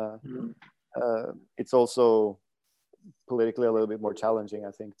 and it's also politically a little bit more challenging,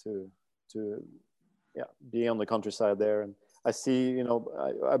 I think, to be on the countryside there. And I see,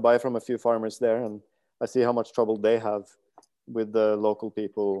 I buy from a few farmers there, and I see how much trouble they have with the local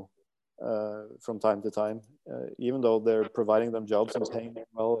people from time to time, even though they're providing them jobs and paying them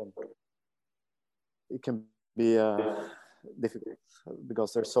well. And it can be difficult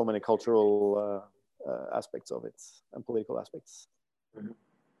because there's so many cultural aspects of it and political aspects.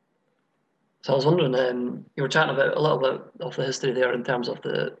 So I was wondering, you were chatting about a little bit of the history there in terms of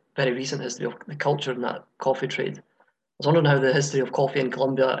the very recent history of the culture in that coffee trade. I was wondering how the history of coffee in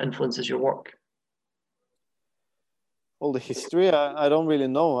Colombia influences your work. Well, the history, I don't really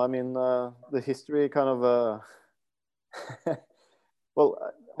know. I mean, the history kind of,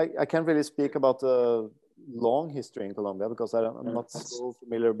 well, I can't really speak about the long history in Colombia because I'm not so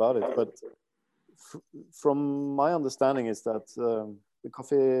familiar about it. But from my understanding is that the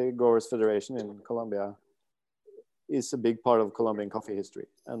Coffee Growers Federation in Colombia is a big part of Colombian coffee history.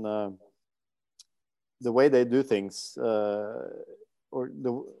 And the way they do things, or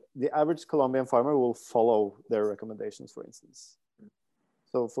the average Colombian farmer will follow their recommendations, for instance.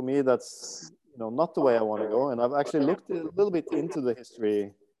 So for me, that's not the way I want to go. And I've actually looked a little bit into the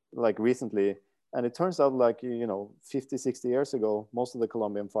history like recently, and it turns out like 50, 60 years ago, most of the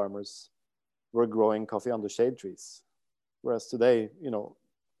Colombian farmers were growing coffee under shade trees, whereas today,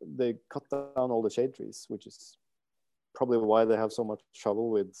 they cut down all the shade trees, which is probably why they have so much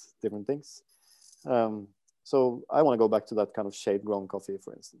trouble with different things. So I want to go back to that kind of shade-grown coffee,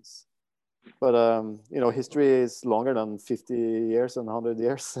 for instance. But history is longer than 50 years and 100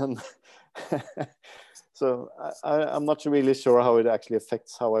 years, and so I'm not really sure how it actually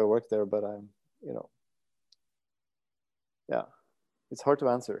affects how I work there. But yeah, it's hard to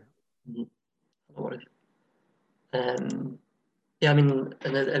answer. No worries. Yeah, I mean,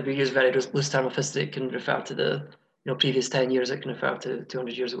 and if we use a very loose term of history, it can refer to the previous 10 years. It can refer to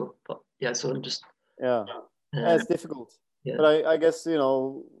 200 years ago. But yeah, so I'm just it's difficult. Yeah. But I guess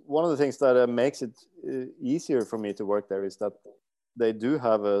one of the things that makes it easier for me to work there is that they do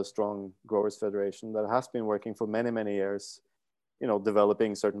have a strong growers federation that has been working for many years,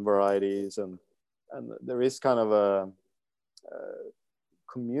 developing certain varieties, and there is kind of a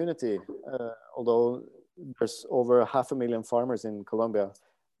community, although there's over 500,000 farmers in Colombia.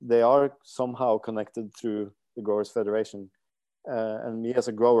 They are somehow connected through the Growers Federation. And me as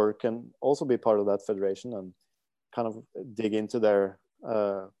a grower can also be part of that federation and kind of dig into their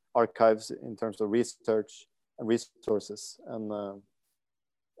archives in terms of research and resources. And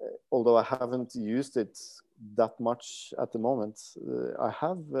although I haven't used it that much at the moment, I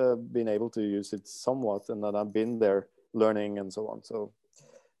have been able to use it somewhat, and that I've been there learning and so on. So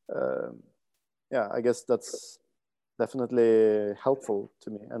yeah, I guess that's definitely helpful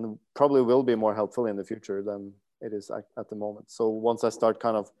to me, and probably will be more helpful in the future than it is at the moment. So once I start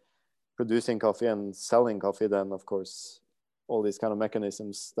kind of producing coffee and selling coffee, then of course all these kind of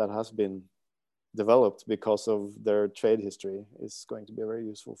mechanisms that has been developed because of their trade history is going to be very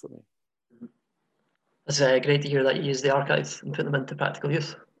useful for me. It's great to hear that you use the archives and put them into practical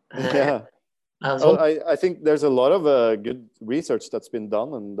use. Yeah. I think there's a lot of good research that's been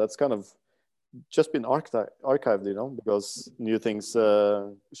done, and that's kind of just been archived, because new things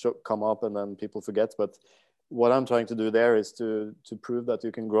come up and then people forget. But what I'm trying to do there is to prove that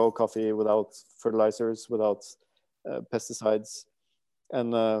you can grow coffee without fertilizers, without pesticides.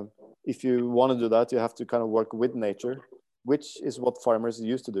 And if you want to do that, you have to kind of work with nature. which is what farmers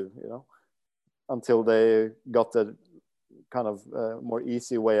used to do, until they got the kind of more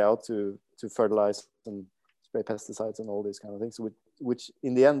easy way out to fertilize and spray pesticides and all these kind of things, which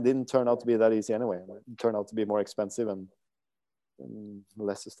in the end didn't turn out to be that easy anyway. It turned out to be more expensive and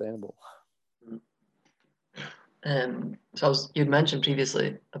less sustainable. So you'd mentioned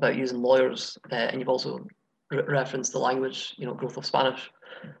previously about using lawyers, and you've also referenced the language, growth of Spanish.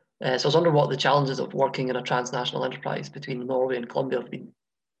 So I was wondering what the challenges of working in a transnational enterprise between Norway and Colombia have been.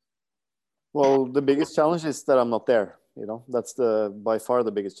 Well, the biggest challenge is that I'm not there. That's by far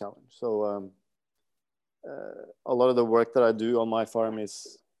the biggest challenge. So a lot of the work that I do on my farm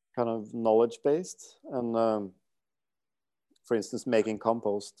is kind of knowledge based, and for instance, making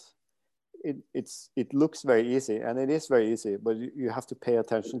compost. It looks very easy, and it is very easy, but you have to pay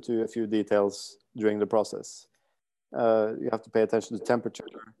attention to a few details during the process. You have to pay attention to temperature,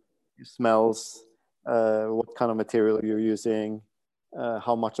 smells, what kind of material you're using,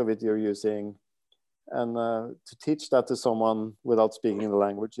 how much of it you're using. And to teach that to someone without speaking the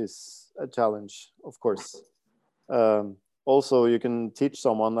language is a challenge, of course. Also, you can teach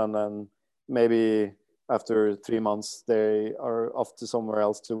someone, and then maybe after 3 months, they are off to somewhere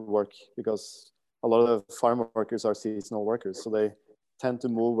else to work, because a lot of farm workers are seasonal workers. So they tend to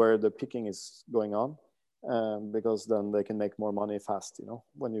move where the picking is going on, because then they can make more money fast.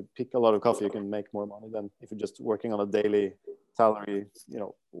 When you pick a lot of coffee, you can make more money than if you're just working on a daily salary,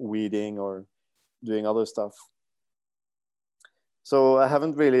 weeding or doing other stuff. So I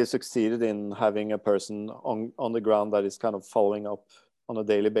haven't really succeeded in having a person on the ground that is kind of following up on a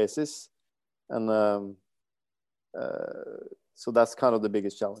daily basis. And so that's kind of the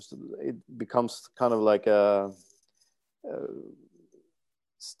biggest challenge. It becomes kind of like a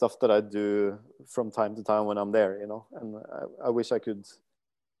stuff that I do from time to time when I'm there, and I wish I could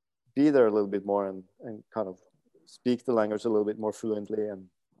be there a little bit more and kind of speak the language a little bit more fluently and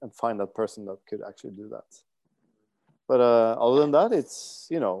find that person that could actually do that. But other than that, it's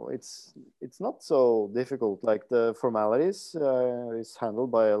not so difficult. Like the formalities is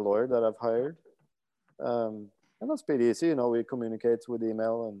handled by a lawyer that I've hired, and that's pretty easy. We communicate with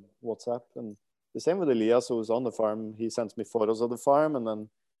email and WhatsApp, and the same with Elias, who's on the farm. He sends me photos of the farm, and then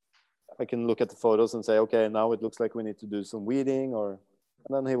I can look at the photos and say, okay, now it looks like we need to do some weeding, and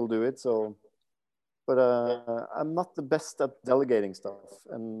then he will do it. So, but I'm not the best at delegating stuff,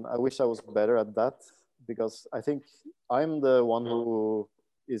 and I wish I was better at that, because I think I'm the one who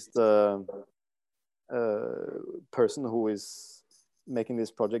is the person who is making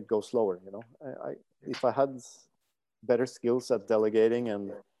this project go slower. If I had better skills at delegating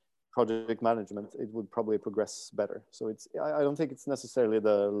and project management, it would probably progress better. So I don't think it's necessarily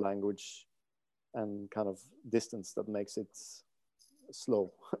the language and kind of distance that makes it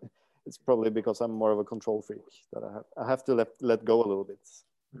slow. It's probably because I'm more of a control freak that I have to let go a little bit.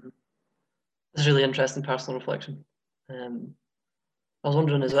 Mm-hmm. This is really interesting personal reflection. I was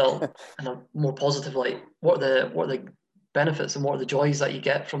wondering as well, in a more positive light, what are the benefits and what are the joys that you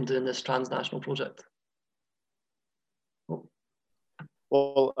get from doing this transnational project?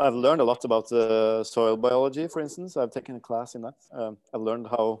 Well, I've learned a lot about soil biology, for instance. I've taken a class in that. I've learned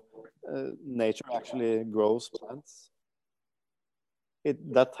how nature actually grows plants.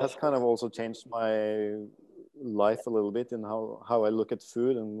 That has kind of also changed my life a little bit in how I look at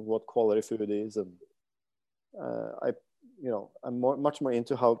food and what quality food is, and I'm much more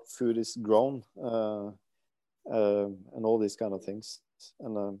into how food is grown and all these kind of things.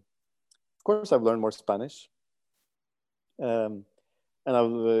 And of course, I've learned more Spanish. And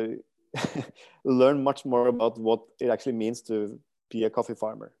I've learned much more about what it actually means to be a coffee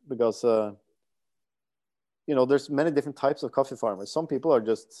farmer, because there's many different types of coffee farmers. Some people are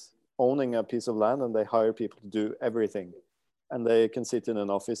just owning a piece of land and they hire people to do everything, and they can sit in an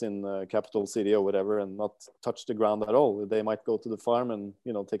office in a capital city or whatever and not touch the ground at all. They might go to the farm and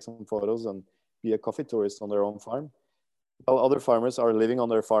take some photos and be a coffee tourist on their own farm. While other farmers are living on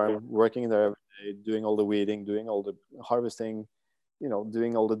their farm, working there every day, doing all the weeding, doing all the harvesting,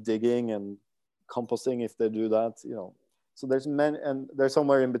 doing all the digging and composting if they do that. So there's many, and there's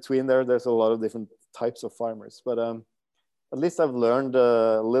somewhere in between there. There's a lot of different types of farmers, but at least I've learned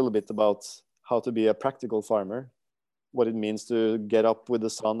a little bit about how to be a practical farmer, what it means to get up with the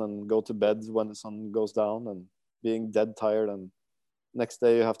sun and go to bed when the sun goes down, and being dead tired, and next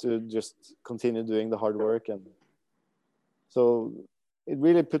day you have to just continue doing the hard work. And so it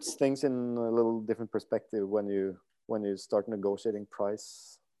really puts things in a little different perspective when you start negotiating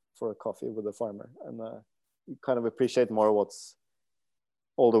price for a coffee with a farmer, and you kind of appreciate more what's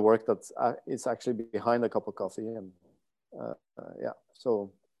all the work that is actually behind a cup of coffee. And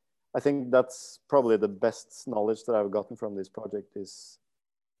so I think that's probably the best knowledge that I've gotten from this project is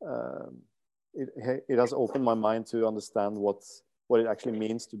it has opened my mind to understand what it actually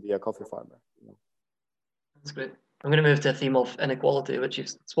means to be a coffee farmer. That's great. I'm going to move to a theme of inequality, which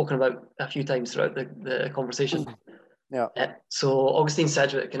you've spoken about a few times throughout the conversation. Yeah. So Augustine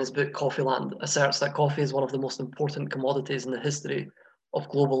Sedgwick, in his book Coffee Land, asserts that coffee is one of the most important commodities in the history of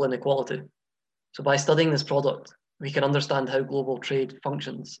global inequality. So by studying this product, we can understand how global trade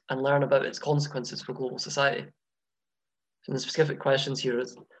functions and learn about its consequences for global society. So the specific questions here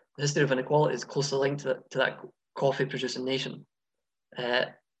is, the history of inequality is closely linked to that coffee producing nation.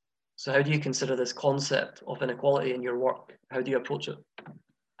 So how do you consider this concept of inequality in your work? How do you approach it?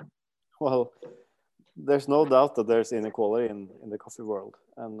 Well, there's no doubt that there's inequality in the coffee world,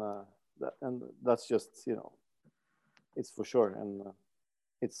 and that's just, it's for sure, and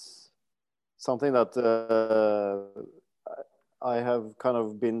it's something that I have kind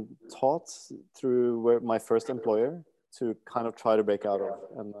of been taught through my first employer to kind of try to break out of.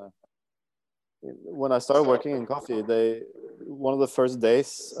 And when I started working in coffee, one of the first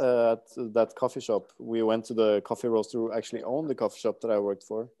days at that coffee shop, we went to the coffee roaster who actually owned the coffee shop that I worked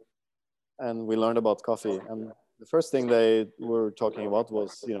for, and we learned about coffee. And the first thing they were talking about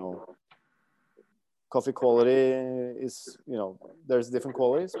was, coffee quality is, there's different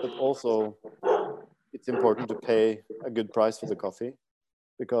qualities, but also it's important to pay a good price for the coffee,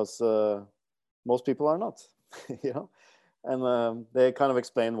 because most people are not, and they kind of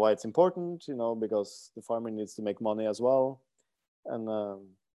explain why it's important, because the farmer needs to make money as well, and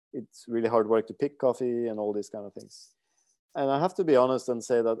it's really hard work to pick coffee and all these kind of things. And I have to be honest and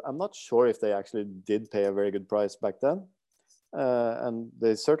say that I'm not sure if they actually did pay a very good price back then, and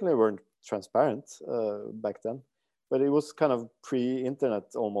they certainly weren't transparent back then. But it was kind of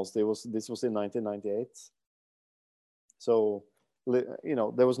pre-internet almost. This was in 1998, so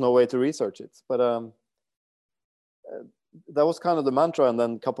there was no way to research it. But that was kind of the mantra. And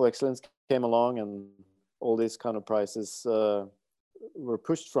then Cup of Excellence came along, and all these kind of prices were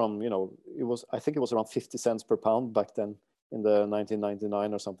pushed from, I think it was around 50 cents per pound back then in the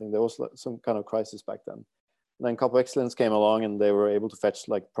 1999 or something. There was some kind of crisis back then. And then Cup of Excellence came along, and they were able to fetch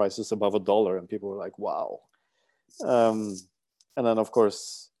like prices above $1, and people were like, wow. And then of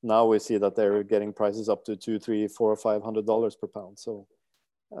course now we see that they're getting prices up to $200, $300, $400, $500 per pound. So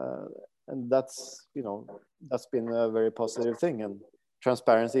and that's been a very positive thing. And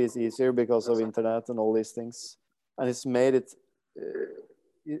transparency is easier because of internet and all these things, and it's made it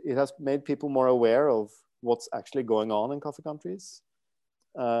has made people more aware of what's actually going on in coffee countries,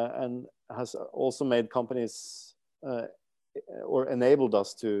 and has also made companies or enabled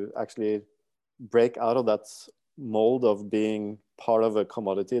us to actually break out of that mold of being part of a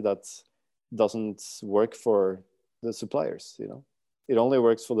commodity that doesn't work for the suppliers. It only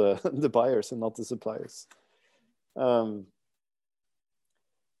works for the buyers and not the suppliers. So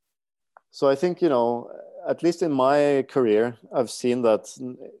I think, at least in my career, I've seen that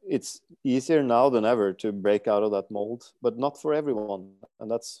it's easier now than ever to break out of that mold, but not for everyone. And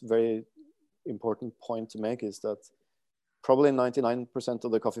that's very important point to make, is that probably 99%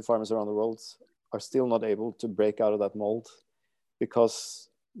 of the coffee farmers around the world are still not able to break out of that mold, because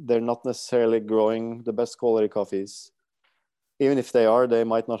they're not necessarily growing the best quality coffees. Even if they are, they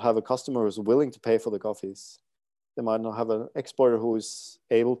might not have a customer who's willing to pay for the coffees. They might not have an exporter who is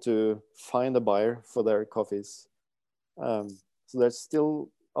able to find a buyer for their coffees. So there's still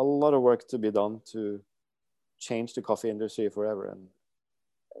a lot of work to be done to change the coffee industry forever. And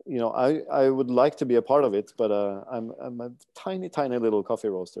I would like to be a part of it, but I'm a tiny little coffee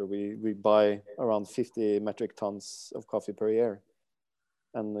roaster. We buy around 50 metric tons of coffee per year,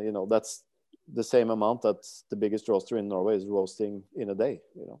 and that's the same amount that the biggest roaster in Norway is roasting in a day.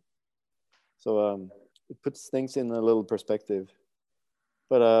 So it puts things in a little perspective.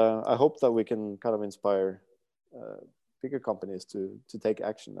 But I hope that we can kind of inspire bigger companies to take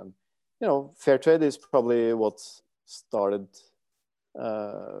action. And fair trade is probably what started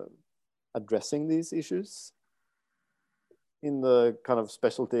addressing these issues. In the kind of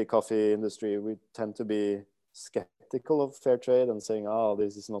specialty coffee industry, we tend to be skeptical of fair trade and saying, oh,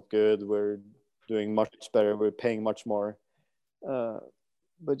 this is not good, we're doing much better, we're paying much more.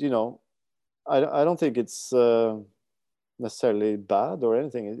 But I don't think it's necessarily bad or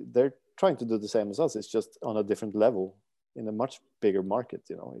anything. They're trying to do the same as us. It's just on a different level in a much bigger market.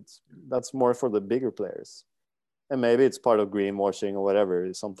 That's more for the bigger players. And maybe it's part of greenwashing or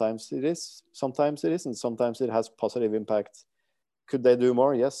whatever. Sometimes it is, sometimes it isn't. Sometimes it has positive impact. Could they do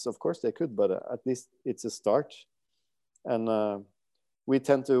more? Yes, of course they could, but at least it's a start. And we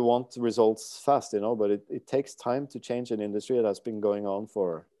tend to want results fast, but it takes time to change an industry that has been going on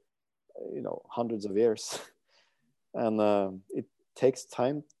for hundreds of years. And it takes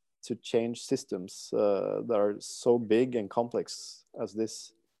time to change systems that are so big and complex as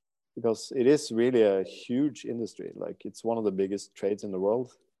this, because it is really a huge industry. Like, it's one of the biggest trades in the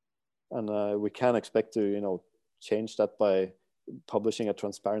world, and we can't expect to change that by publishing a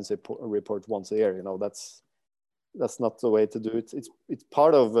transparency report once a year. That's not the way to do it. It's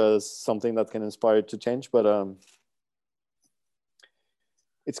part of something that can inspire to change, but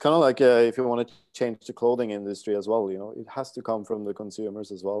it's kind of like if you want to change the clothing industry as well, it has to come from the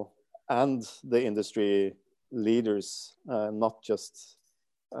consumers as well, and the industry leaders, not just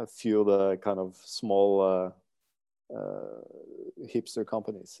a few of the kind of small hipster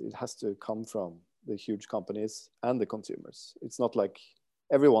companies. It has to come from the huge companies and the consumers. It's not like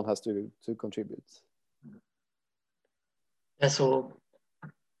everyone has to contribute. Yeah, so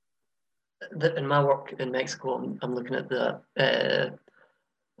in my work in Mexico, I'm looking at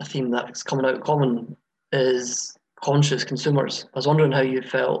a theme that's coming out common is conscious consumers. I was wondering how you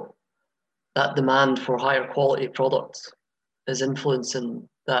felt that demand for higher quality products is influencing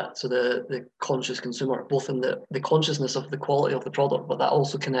that, so the conscious consumer, both in the consciousness of the quality of the product, but that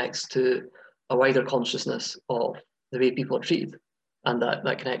also connects to a wider consciousness of the way people are treated, and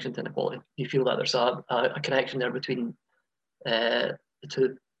that connection to inequality. Do you feel that there's a connection there between the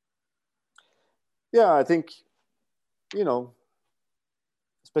two? Yeah, I think,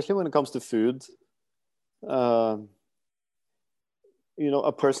 especially when it comes to food, a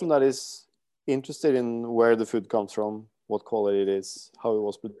person that is interested in where the food comes from, what quality it is, how it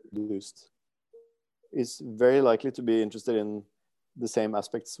was produced, is very likely to be interested in the same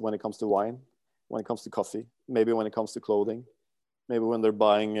aspects when it comes to wine, when it comes to coffee, maybe when it comes to clothing, maybe when they're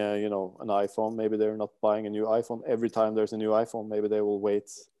buying, an iPhone, maybe they're not buying a new iPhone every time there's a new iPhone. Maybe they will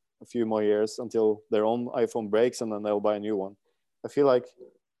wait a few more years until their own iPhone breaks, and then they'll buy a new one. I feel like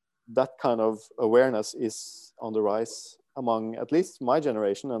that kind of awareness is on the rise among at least my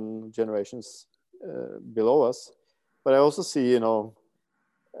generation and generations below us. But I also see,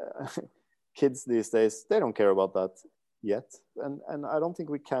 kids these days, they don't care about that yet. And I don't think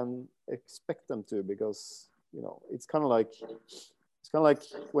we can expect them to, because, it's kind of like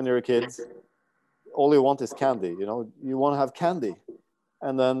when you're a kid, all you want is candy. You want to have candy.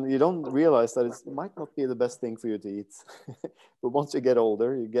 And then you don't realize that it might not be the best thing for you to eat. But once you get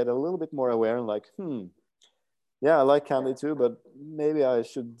older, you get a little bit more aware and like, yeah, I like candy too, but maybe I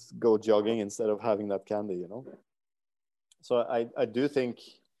should go jogging instead of having that candy, So I do think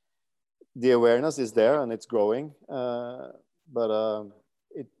the awareness is there and it's growing, but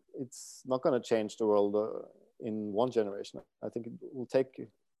it's not going to change the world in one generation. I think it will take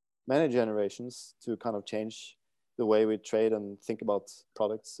many generations to kind of change the way we trade and think about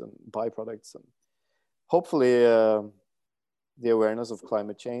products and buy products. And hopefully the awareness of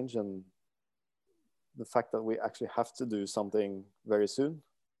climate change and the fact that we actually have to do something very soon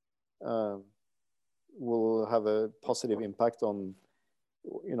will have a positive impact on,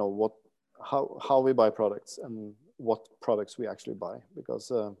 how we buy products and what products we actually buy.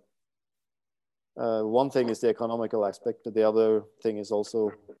 Because one thing is the economical aspect, but the other thing is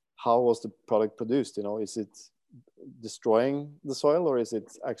also how was the product produced? Is it destroying the soil, or is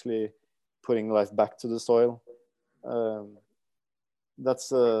it actually putting life back to the soil?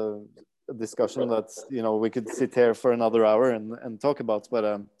 That's a discussion that we could sit here for another hour and talk about, but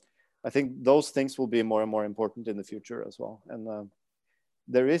I think those things will be more and more important in the future as well. And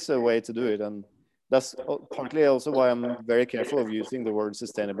there is a way to do it, and that's partly also why I'm very careful of using the word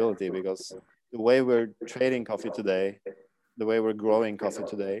sustainability, because the way we're trading coffee today, the way we're growing coffee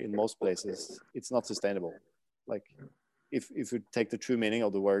today in most places, it's not sustainable. Like, if you take the true meaning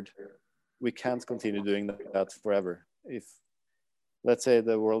of the word, we can't continue doing that forever. If, let's say,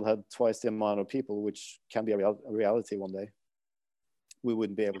 the world had twice the amount of people, which can be a reality one day, we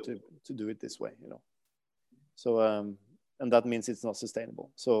wouldn't be able to do it this way, So, and that means it's not sustainable.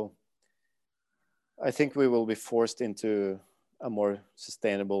 So I think we will be forced into a more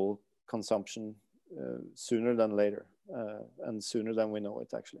sustainable consumption sooner than later, and sooner than we know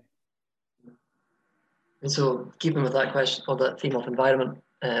it, actually. And so, keeping with that question, or that theme of environment,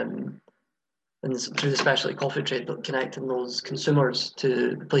 and through the specialty coffee trade, but connecting those consumers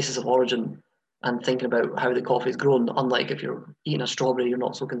to the places of origin and thinking about how the coffee is grown, unlike if you're eating a strawberry, you're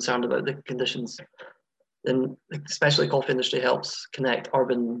not so concerned about the conditions. Then the specialty coffee industry helps connect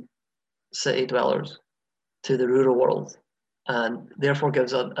urban city dwellers to the rural world, and therefore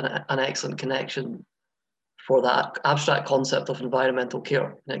gives an excellent connection for that abstract concept of environmental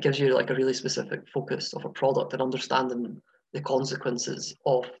care. And it gives you like a really specific focus of a product and understanding the consequences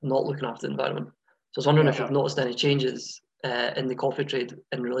of not looking after the environment. So I was wondering if you've noticed any changes in the coffee trade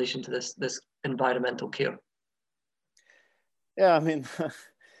in relation to this environmental care? Yeah, I mean,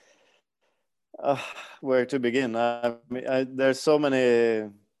 where to begin? I mean, there's so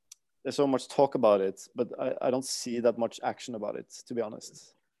much talk about it, but I don't see that much action about it, to be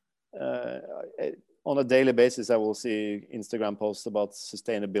honest. On a daily basis, I will see Instagram posts about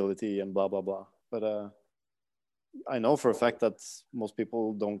sustainability and blah, blah, blah. But I know for a fact that most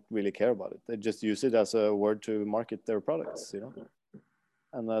people don't really care about it. They just use it as a word to market their products, you know.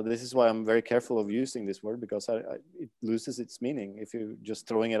 And this is why I'm very careful of using this word, because it loses its meaning if you're just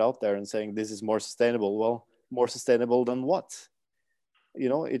throwing it out there and saying this is more sustainable. Well, more sustainable than what? You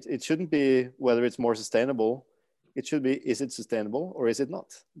know, it shouldn't be whether it's more sustainable. It should be, is it sustainable or is it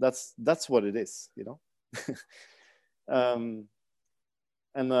not? That's what it is, you know.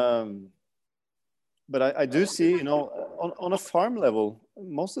 But I do see, you know, on a farm level,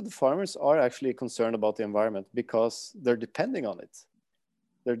 most of the farmers are actually concerned about the environment because they're depending on it.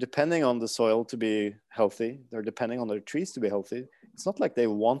 They're depending on the soil to be healthy. They're depending on their trees to be healthy. It's not like they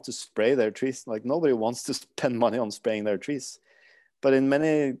want to spray their trees. Like, nobody wants to spend money on spraying their trees. But in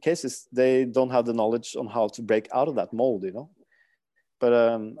many cases, they don't have the knowledge on how to break out of that mold, you know. But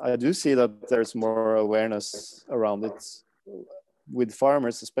I do see that there's more awareness around it with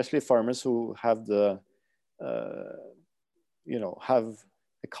farmers, especially farmers who have the, you know, have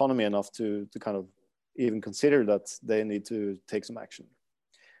economy enough to kind of even consider that they need to take some action.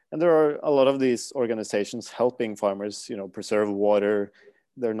 And there are a lot of these organizations helping farmers, you know, preserve water.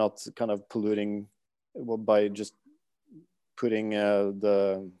 They're not kind of polluting by just putting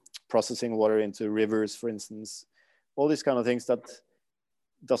the processing water into rivers, for instance. All these kind of things that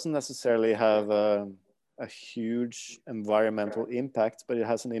doesn't necessarily have a huge environmental impact, but it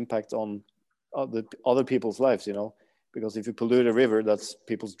has an impact on other people's lives, you know, because if you pollute a river, that's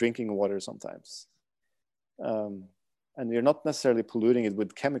people's drinking water sometimes. And you're not necessarily polluting it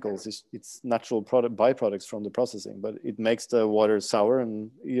with chemicals. It's natural byproducts from the processing, but it makes the water sour, and,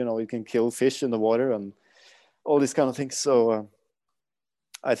 you know, it can kill fish in the water and all these kind of things. So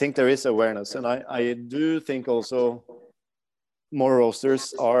I think there is awareness. And I do think also more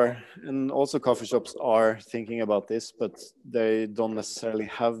roasters are, and also coffee shops are thinking about this, but they don't necessarily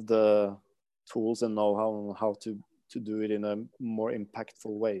have the tools and know-how on how to do it in a more impactful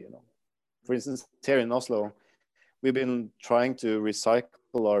way, you know. For instance, here in Oslo, we've been trying to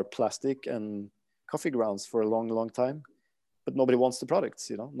recycle our plastic and coffee grounds for a long, long time, but nobody wants the products,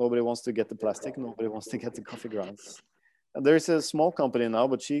 you know. Nobody wants to get the plastic, nobody wants to get the coffee grounds. And there's a small company now,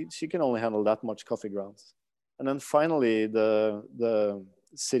 but she can only handle that much coffee grounds. And then finally, the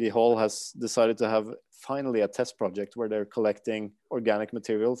city hall has decided to have finally a test project where they're collecting organic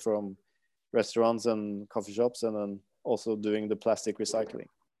material from restaurants and coffee shops, and then also doing the plastic recycling,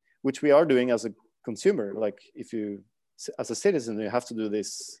 which we are doing as a consumer. Like, if you, as a citizen, you have to do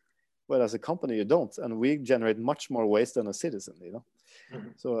this, but as a company, you don't. And we generate much more waste than a citizen, you know. Mm-hmm.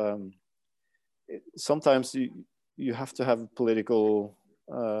 So sometimes you have to have political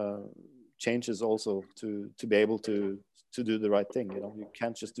changes also to be able to do the right thing, you know. You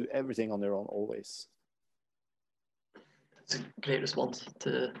can't just do everything on your own always. It's a great response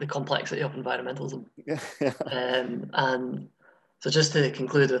to the complexity of environmentalism. Yeah. And so, just to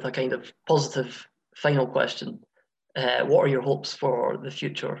conclude with a kind of positive final question, what are your hopes for the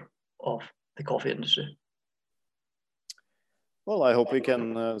future of the coffee industry? Well, I hope we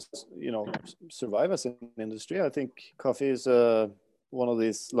can, you know, survive as an industry. I think coffee is one of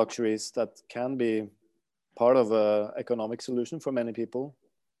these luxuries that can be part of an economic solution for many people,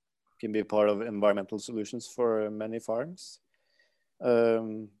 can be part of environmental solutions for many farms.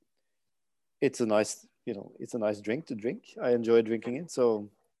 It's a nice, you know, it's a nice drink to drink. I enjoy drinking it. So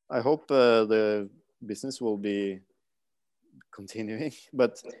I hope the business will be continuing,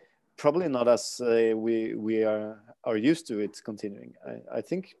 but probably not as we are used to it continuing. I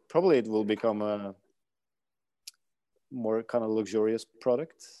think probably it will become a more kind of luxurious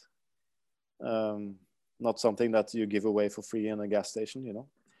product, not something that you give away for free in a gas station, you know.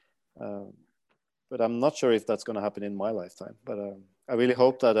 But I'm not sure if that's going to happen in my lifetime. But I really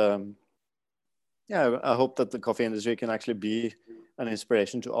hope that, yeah, I hope that the coffee industry can actually be an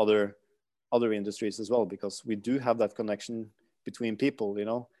inspiration to other industries as well, because we do have that connection between people, you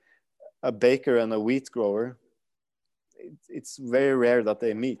know. A baker and a wheat grower, it's very rare that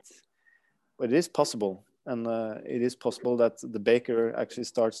they meet, but it is possible. And it is possible that the baker actually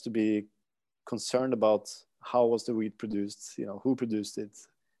starts to be concerned about how was the wheat produced, you know, who produced it,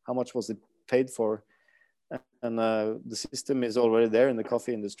 how much was it paid for. And the system is already there in the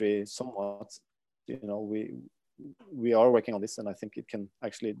coffee industry somewhat. You know, we are working on this, and I think it can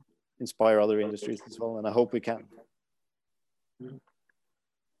actually inspire other industries as well, and I hope we can.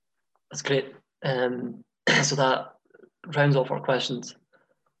 That's great. So that rounds off our questions.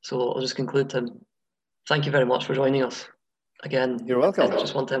 So I'll just conclude, Tim. Thank you very much for joining us. Again, You're welcome. I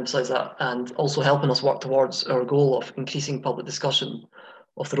just want to emphasize that, and also helping us work towards our goal of increasing public discussion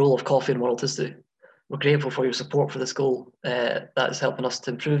of the role of coffee in world history. We're grateful for your support for this goal that is helping us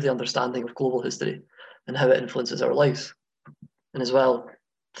to improve the understanding of global history and how it influences our lives. And as well,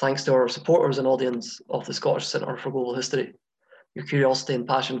 thanks to our supporters and audience of the Scottish Centre for Global History. Your curiosity and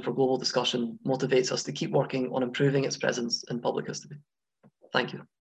passion for global discussion motivates us to keep working on improving its presence in public history. Thank you.